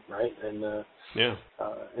outside, right? And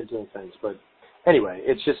and doing things. But anyway,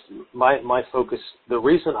 it's just my focus. The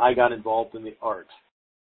reason I got involved in the art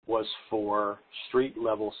was for street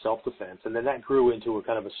level self-defense, and then that grew into a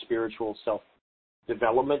kind of a spiritual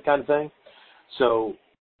self-development kind of thing. So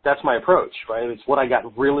that's my approach, right? It's what I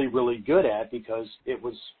got really, really good at because it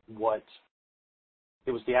was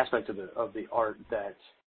the aspect of the art that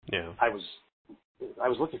I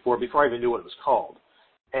was looking for before I even knew what it was called.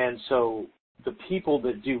 And so the people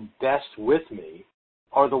that do best with me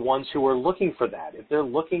are the ones who are looking for that. If they're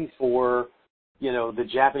looking for the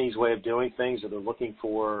Japanese way of doing things, or they're looking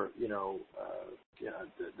for,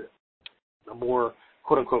 a more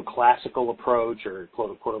quote-unquote classical approach or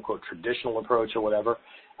quote-unquote traditional approach or whatever,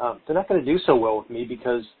 they're not going to do so well with me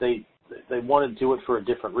because they want to do it for a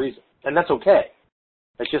different reason. And that's okay.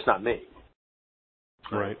 It's just not me.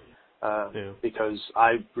 Right. Because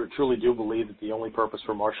I truly do believe that the only purpose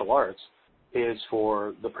for martial arts is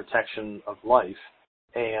for the protection of life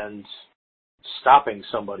and stopping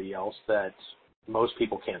somebody else that most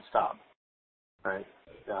people can't stop, right?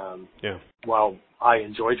 While I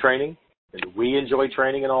enjoy training, and we enjoy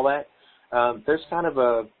training and all that, there's kind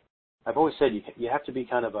of I've always said you have to be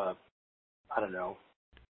kind of a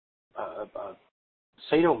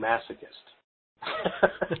sadomasochist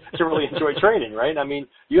to really enjoy training, right? I mean,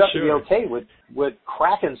 you have to be okay with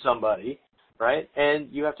cracking somebody, right? And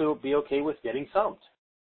you have to be okay with getting thumped.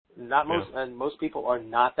 And most people are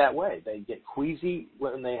not that way. They get queasy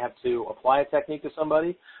when they have to apply a technique to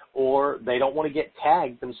somebody, or they don't want to get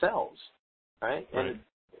tagged themselves, right? And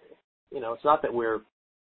it's not that we're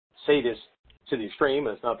sadists to the extreme,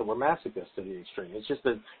 and it's not that we're masochists to the extreme. It's just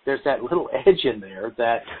that there's that little edge in there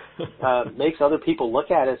that makes other people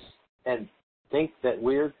look at us and think that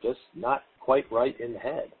we're just not quite right in the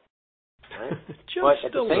head, right?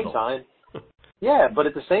 But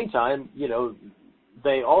at the same time,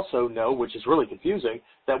 they also know, which is really confusing,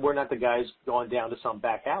 that we're not the guys going down to some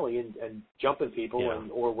back alley and jumping people,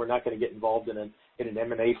 or we're not going to get involved in an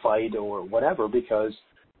MMA fight or whatever, because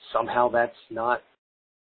somehow that's not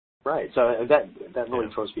right. So that really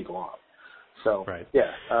throws people off. So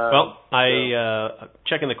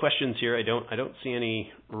checking the questions here. I don't see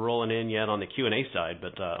any rolling in yet on the Q&A side,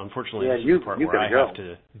 but unfortunately this is the part where I have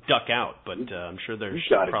to duck out. But I'm sure there's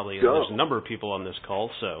a number of people on this call,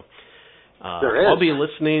 so. I'll be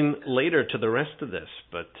listening later to the rest of this,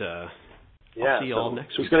 but I'll see you all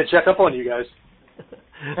next week. Who's going to check up on you guys?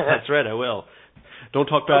 That's right, I will. Don't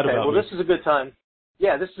talk bad about me. Well, this is a good time.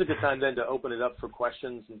 Yeah, this is a good time then to open it up for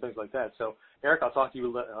questions and things like that. So, Eric, I'll talk to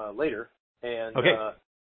you later. And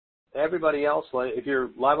everybody else, if you're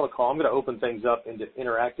live on the call, I'm going to open things up into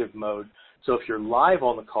interactive mode. So if you're live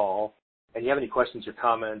on the call and you have any questions or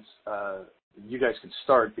comments, you guys can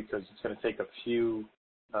start, because it's going to take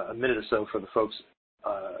a minute or so for the folks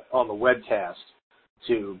on the webcast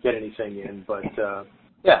to get anything in. But,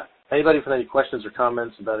 anybody with any questions or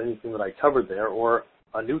comments about anything that I covered there, or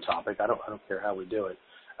a new topic, I don't care how we do it,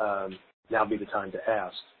 now be the time to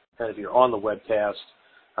ask. And if you're on the webcast,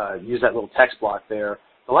 use that little text block there.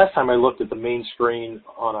 The last time I looked at the main screen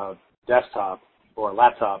on a desktop or a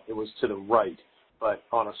laptop, it was to the right. But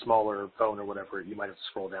on a smaller phone or whatever, you might have to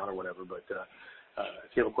scroll down or whatever. But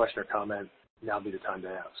if you have a question or comment, now be the time to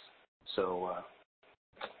ask. So,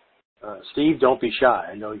 Steve, don't be shy.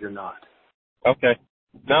 I know you're not. Okay.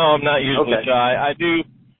 No, I'm not usually shy.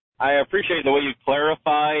 I appreciate the way you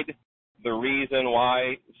clarified the reason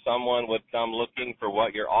why someone would come looking for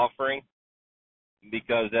what you're offering.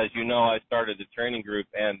 because, as you know, I started the training group,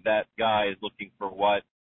 and that guy is looking for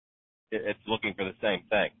it's looking for the same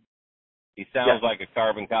thing. He sounds like a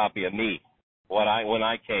carbon copy of me when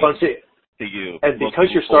I came to you. And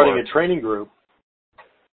because you're starting a training group,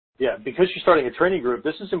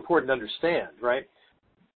 this is important to understand, right?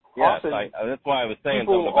 Yes, often that's why I was saying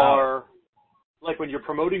people something about are, like when you're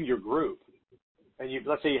promoting your group, and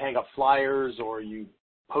let's say you hang up flyers or you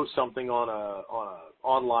post something on a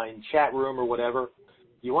online chat room or whatever,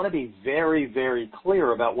 you want to be very, very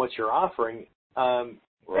clear about what you're offering, and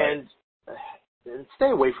stay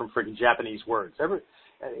away from freaking Japanese words.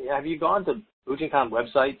 Have you gone to Bujinkan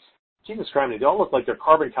websites? Jesus Christ, they all look like they're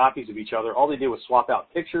carbon copies of each other. All they do is swap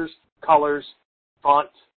out pictures, colors, font,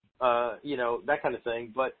 that kind of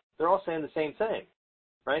thing, but they're all saying the same thing,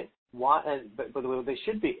 right? Why? But they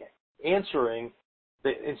should be answering.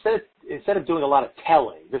 Instead of doing a lot of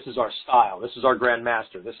telling, this is our style, this is our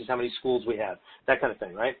grandmaster, this is how many schools we have, that kind of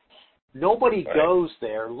thing, right? Nobody goes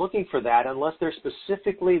there looking for that unless they're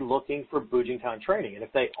specifically looking for Bujinkan training. And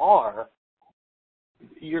if they are,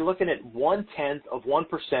 you're looking at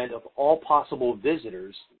 0.1% of all possible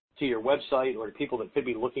visitors to your website or to people that could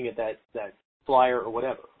be looking at that flyer or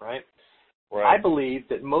whatever, right? I believe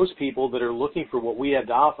that most people that are looking for what we have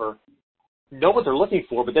to offer know what they're looking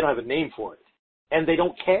for, but they don't have a name for it. And they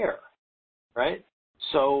don't care, right?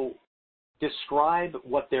 So describe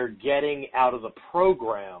what they're getting out of the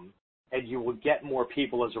program, and you will get more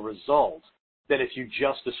people as a result than if you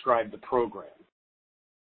just describe the program,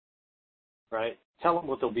 right? Tell them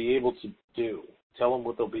what they'll be able to do. Tell them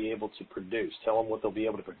what they'll be able to produce. Tell them what they'll be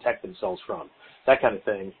able to protect themselves from, that kind of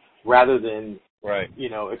thing, rather than,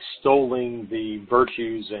 extolling the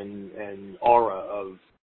virtues and aura of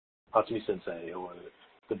Hatsumi Sensei or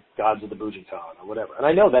the gods of the Bujinkan or whatever. And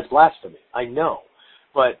I know that's blasphemy. I know.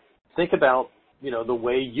 But think about, the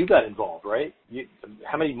way you got involved, right?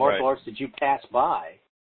 How many martial arts did you pass by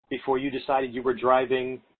before you decided you were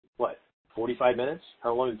driving, 45 minutes?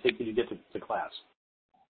 How long did it take you to get to class?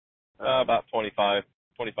 About 25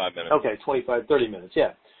 minutes. Okay, 25, 30 minutes,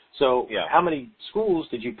 yeah. So how many schools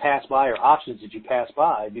did you pass by or options did you pass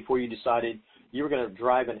by before you decided you were going to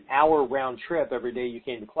drive an hour round trip every day you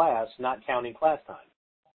came to class, not counting class time?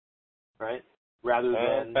 Right? Rather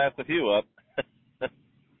than pass a few up.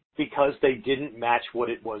 because they didn't match what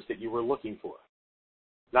it was that you were looking for.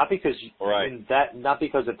 Not because not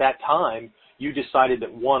because at that time you decided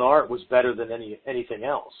that one art was better than anything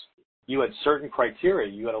else. You had certain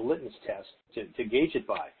criteria. You had a litmus test to gauge it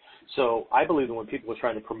by. So I believe that when people are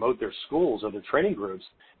trying to promote their schools or their training groups,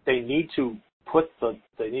 they need to put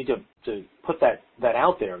put that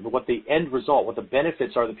out there. What the end result, what the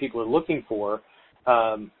benefits are that people are looking for,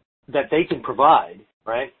 that they can provide,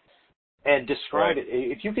 right? And describe it.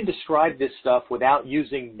 If you can describe this stuff without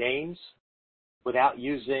using names, without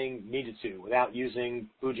using Ninjutsu, without using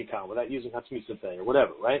Bujinkan, without using Hatsumi Sensei or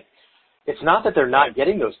whatever, right? It's not that they're not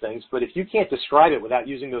getting those things, but if you can't describe it without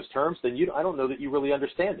using those terms, then I don't know that you really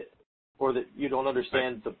understand it, or that you don't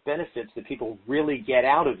understand the benefits that people really get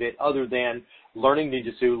out of it other than learning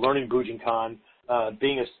Ninjutsu, learning Bujinkan,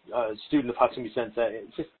 being a student of Hatsumi Sensei.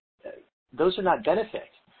 It's just, those are not benefits.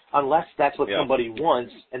 Unless that's what somebody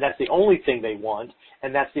wants, and that's the only thing they want,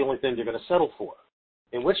 and that's the only thing they're going to settle for.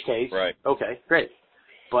 In which case, okay, great.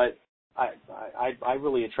 But I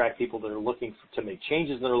really attract people that are looking to make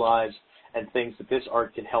changes in their lives and things that this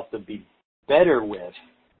art can help them be better with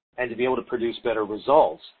and to be able to produce better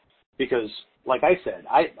results. Because, like I said,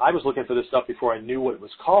 I was looking for this stuff before I knew what it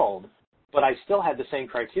was called, but I still had the same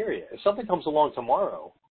criteria. If something comes along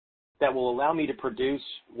tomorrow that will allow me to produce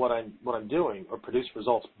what I'm doing or produce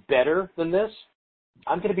results better than this,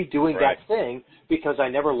 I'm going to be doing that thing because I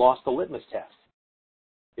never lost the litmus test.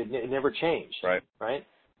 It never changed, right?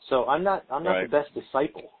 So I'm not the best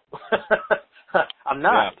disciple. I'm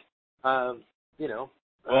not. Well,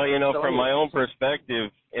 so from my own perspective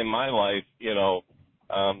in my life,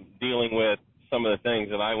 dealing with some of the things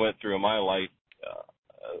that I went through in my life,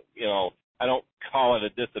 I don't call it a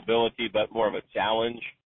disability, but more of a challenge.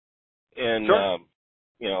 In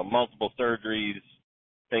multiple surgeries,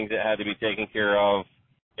 things that had to be taken care of,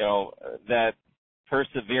 that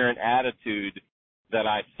perseverant attitude that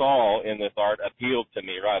I saw in this art appealed to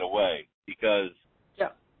me right away because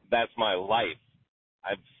that's my life.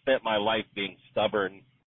 I've spent my life being stubborn,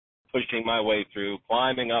 pushing my way through,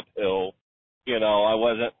 climbing uphill. I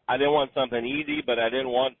didn't want something easy, but I didn't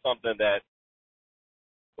want something that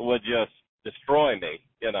would just destroy me.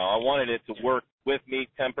 I wanted it to work with me,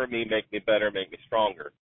 temper me, make me better, make me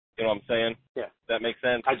stronger. You know what I'm saying? Yeah. Does that make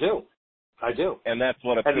sense? I do. And that's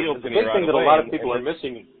what appeals to me right away. The big thing that a lot of people are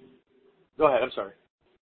missing. Go ahead. I'm sorry.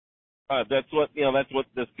 That's what that's what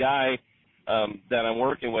this guy that I'm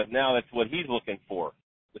working with now. That's what he's looking for.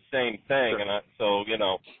 The same thing, Sure. and so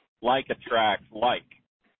like attracts like.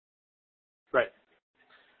 Right.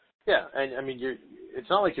 Yeah, and I mean, it's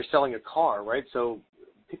not like you're selling a car, right? So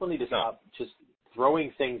people need to stop just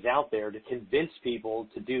throwing things out there to convince people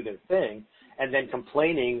to do their thing, and then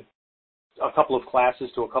complaining a couple of classes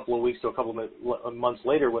to a couple of weeks to a couple of months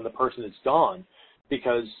later when the person is gone,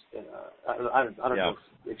 because I don't know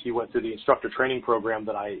if you went through the instructor training program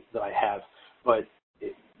that I have, but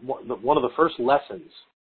one of the first lessons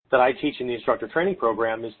that I teach in the instructor training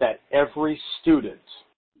program is that every student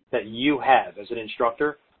that you have as an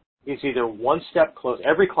instructor is either one step closer.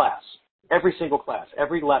 Every class, every single class,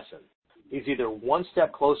 every lesson is either one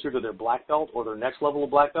step closer to their black belt or their next level of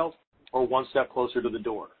black belt, or one step closer to the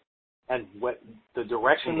door. And what the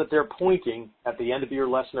direction that they're pointing at the end of your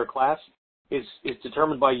lesson or class is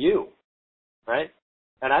determined by you, right?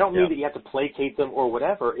 And I don't mean that you have to placate them or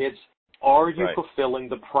whatever. It's, are you fulfilling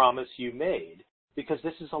the promise you made? Because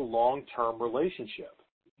this is a long-term relationship,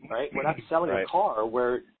 right? We're not selling a car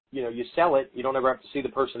where, you sell it, you don't ever have to see the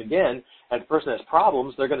person again, and if the person has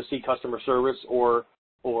problems, they're going to see customer service or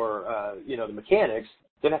the mechanics.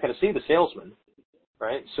 They're not going to see the salesman,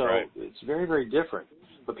 right? So it's very, very different.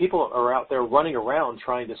 But people are out there running around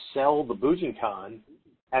trying to sell the Bujinkan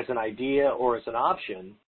as an idea or as an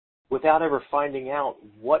option without ever finding out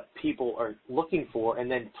what people are looking for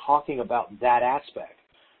and then talking about that aspect.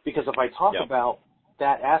 Because if I talk about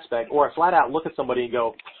that aspect, or I flat out look at somebody and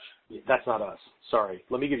go, that's not us, sorry,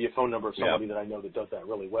 let me give you a phone number of somebody that I know that does that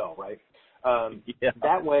really well, right?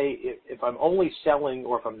 That way, if I'm only selling,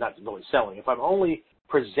 or if I'm not really selling, if I'm only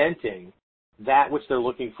presenting that which they're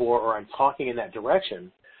looking for, or I'm talking in that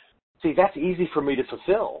direction, see, that's easy for me to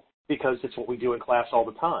fulfill because it's what we do in class all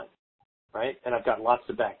the time, right? And I've got lots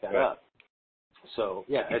to back that up. So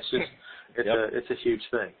yeah, it's just it's a huge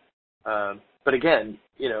thing. But again,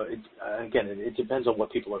 it depends on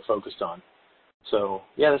what people are focused on. So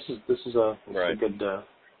yeah, this is a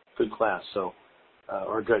good class. So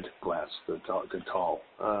or a good class, good call.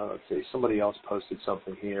 Let's see, somebody else posted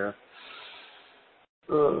something here.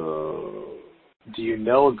 Do you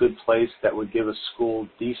know a good place that would give a school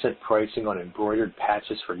decent pricing on embroidered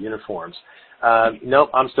patches for uniforms? Nope,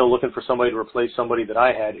 I'm still looking for somebody to replace somebody that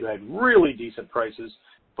I had who had really decent prices,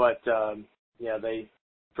 but they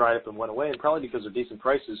dried up and went away, and probably because their decent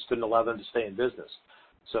prices couldn't allow them to stay in business.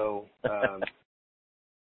 So,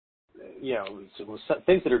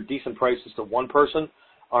 things that are decent prices to one person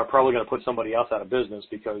are probably going to put somebody else out of business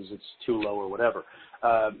because it's too low or whatever.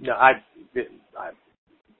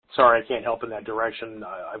 Sorry, I can't help in that direction.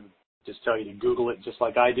 I would just tell you to Google it just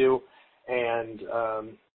like I do. And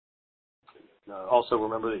also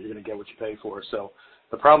remember that you're going to get what you pay for. So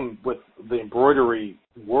the problem with the embroidery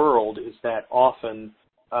world is that often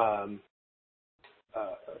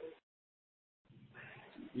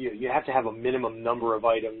you have to have a minimum number of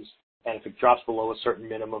items, and if it drops below a certain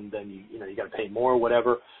minimum, then you got to pay more or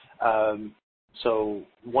whatever. So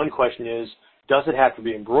one question is, does it have to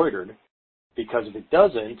be embroidered? Because if it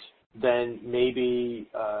doesn't, then maybe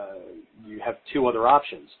you have two other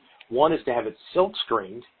options. One is to have it silk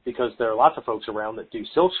screened, because there are lots of folks around that do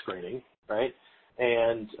silk screening, right?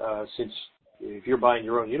 And since if you're buying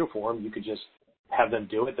your own uniform, you could just have them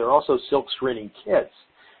do it. There are also silk screening kits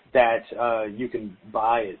that you can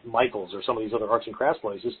buy at Michael's or some of these other arts and crafts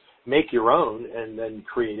places. Make your own and then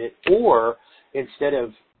create it. Or instead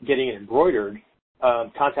of getting it embroidered,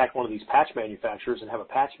 contact one of these patch manufacturers and have a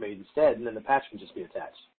patch made instead, and then the patch can just be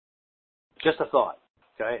attached. Just a thought,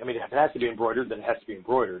 okay? I mean, if it has to be embroidered, then it has to be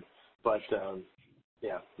embroidered. But,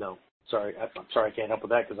 sorry. I'm sorry I can't help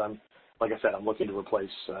with that because like I said, I'm looking to replace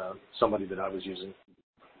somebody that I was using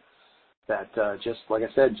that just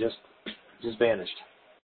vanished.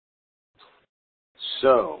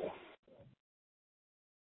 So,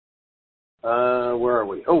 where are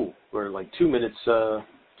we? Oh, we're like 2 minutes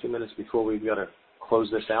before we've got to close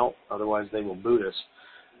this out. Otherwise, they will boot us.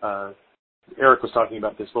 Eric was talking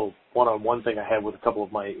about this little one-on-one thing I had with a couple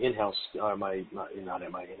of my in-house, my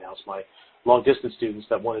long-distance students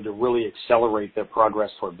that wanted to really accelerate their progress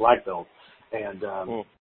toward black belt. And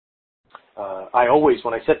I always,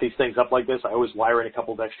 when I set these things up like this, I always wire in a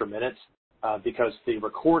couple of extra minutes because the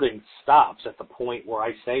recording stops at the point where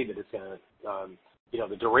I say that it's going to,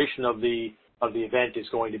 the duration of the event is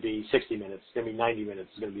going to be 60 minutes, it's going to be 90 minutes,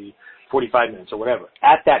 it's going to be 45 minutes or whatever.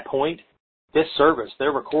 At that point, this service,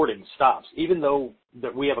 their recording stops. Even though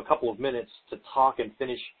that we have a couple of minutes to talk and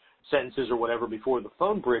finish sentences or whatever before the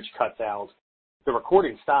phone bridge cuts out, the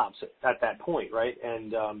recording stops at that point, right?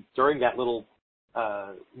 And during that little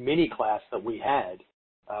mini class that we had,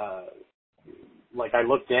 like I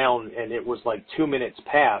looked down and it was like 2 minutes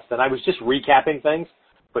past, and I was just recapping things,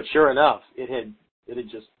 but sure enough, it had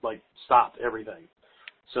just like stopped everything.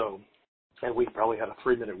 So, and we probably had a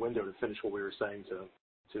 3-minute window to finish what we were saying to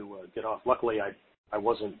get off. Luckily, I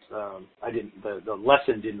wasn't, I didn't, the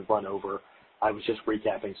lesson didn't run over. I was just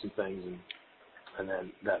recapping some things, and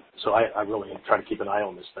then that, so I really try to keep an eye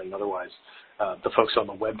on this thing. Otherwise, the folks on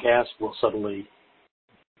the webcast will suddenly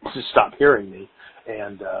just stop hearing me,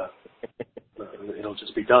 and it'll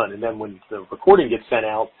just be done. And then when the recording gets sent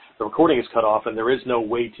out, the recording is cut off, and there is no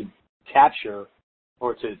way to capture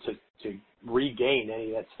or to regain any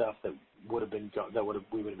of that stuff that we would have been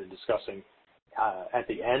discussing at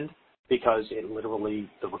the end, because it literally,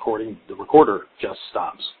 the recorder just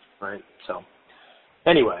stops, right? So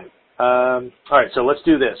anyway, all right, so let's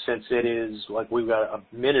do this, since it is like we've got a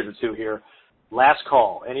minute or two here. Last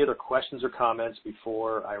call. Any other questions or comments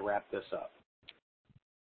before I wrap this up?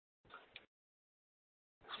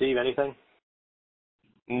 Steve, anything?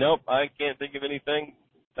 Nope, I can't think of anything.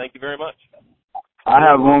 Thank you very much. I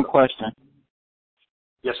have one question.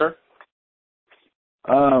 Yes, sir.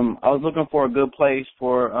 I was looking for a good place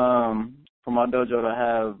for my dojo to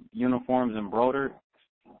have uniforms embroidered.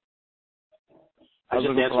 I was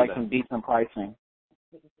looking for like some decent pricing.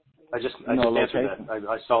 I just answered that.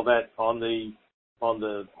 I saw that on the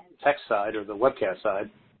text side or the webcast side,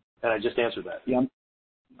 and I just answered that. Yeah,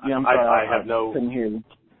 I'm sorry. I couldn't hear you.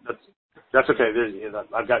 That's okay.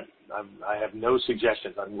 I have no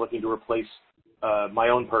suggestions. I'm looking to replace my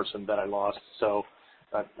own person that I lost, so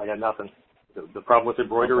I got nothing. The problem with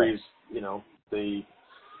embroidery is, the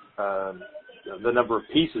number of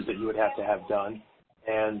pieces that you would have to have done.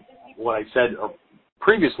 And what I said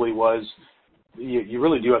previously was you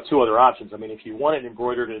really do have two other options. I mean, if you want it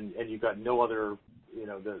embroidered and you've got no other,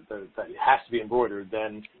 that it has to be embroidered,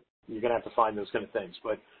 then you're going to have to find those kind of things.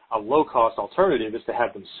 But a low-cost alternative is to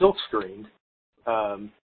have them silk screened. And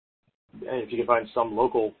if you can find some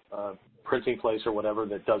local printing place or whatever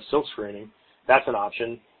that does silk screening, that's an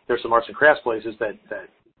option. There's some arts and crafts places that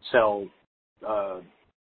sell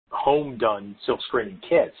home-done silk screening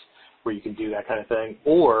kits where you can do that kind of thing.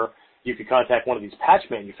 Or you could contact one of these patch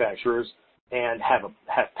manufacturers and have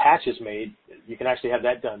patches made. You can actually have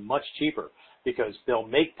that done much cheaper, because they'll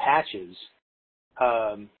make patches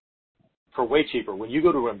for way cheaper. When you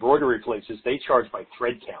go to embroidery places, they charge by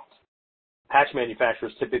thread count. Patch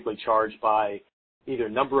manufacturers typically charge by either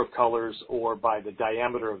number of colors or by the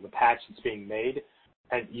diameter of the patch that's being made.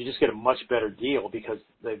 And you just get a much better deal because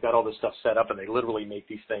they've got all this stuff set up, and they literally make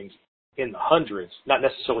these things in the hundreds, not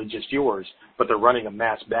necessarily just yours, but they're running a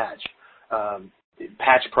mass batch.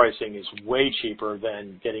 Patch pricing is way cheaper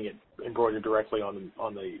than getting it embroidered directly on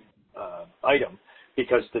the item,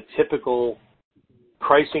 because the typical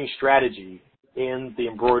pricing strategy in the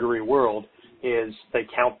embroidery world is they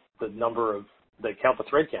count the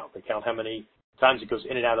thread count. They count how mmany times it goes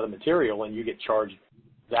in and out of the material, and you get charged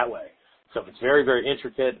that way. So if it's very, very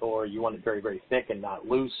intricate, or you want it very, very thick and not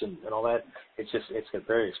loose and all that, it's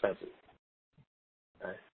very expensive. All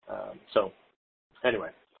right. So anyway.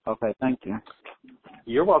 Okay, thank you.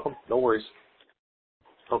 You're welcome. No worries.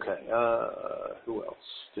 Okay. Who else?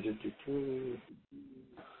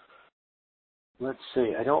 Let's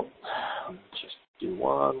see. Let me just do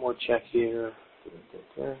one more check here.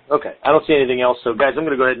 Okay. I don't see anything else. So, guys, I'm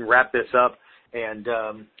going to go ahead and wrap this up, and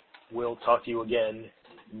we'll talk to you again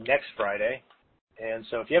next Friday. And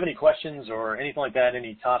so if you have any questions or anything like that,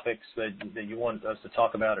 any topics that you want us to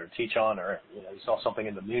talk about or teach on, or you saw something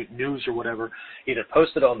in the news or whatever, either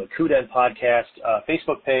post it on the Kuden podcast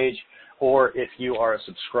Facebook page, or if you are a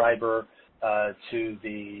subscriber to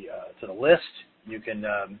the list, you can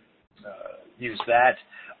use that,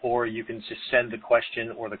 or you can just send the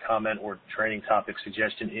question or the comment or training topic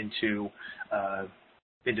suggestion into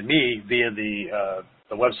me via the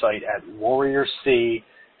website at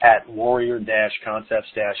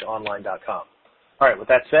warriorc@warrior-concepts-online.com. All right, with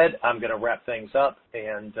that said, I'm going to wrap things up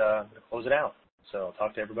and close it out. So I'll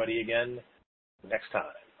talk to everybody again next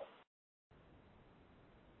time.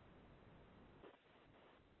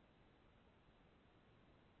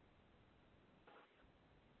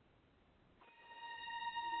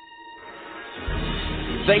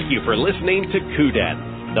 Thank you for listening to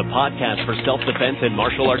Kuden, the podcast for self-defense and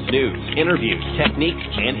martial arts news, interviews, techniques,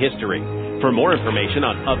 and history. For more information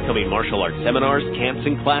on upcoming martial arts seminars, camps,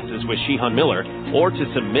 and classes with Shihan Miller, or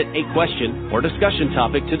to submit a question or discussion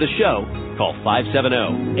topic to the show, call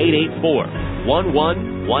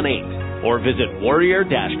 570-884-1118 or visit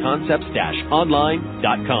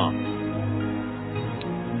warrior-concepts-online.com.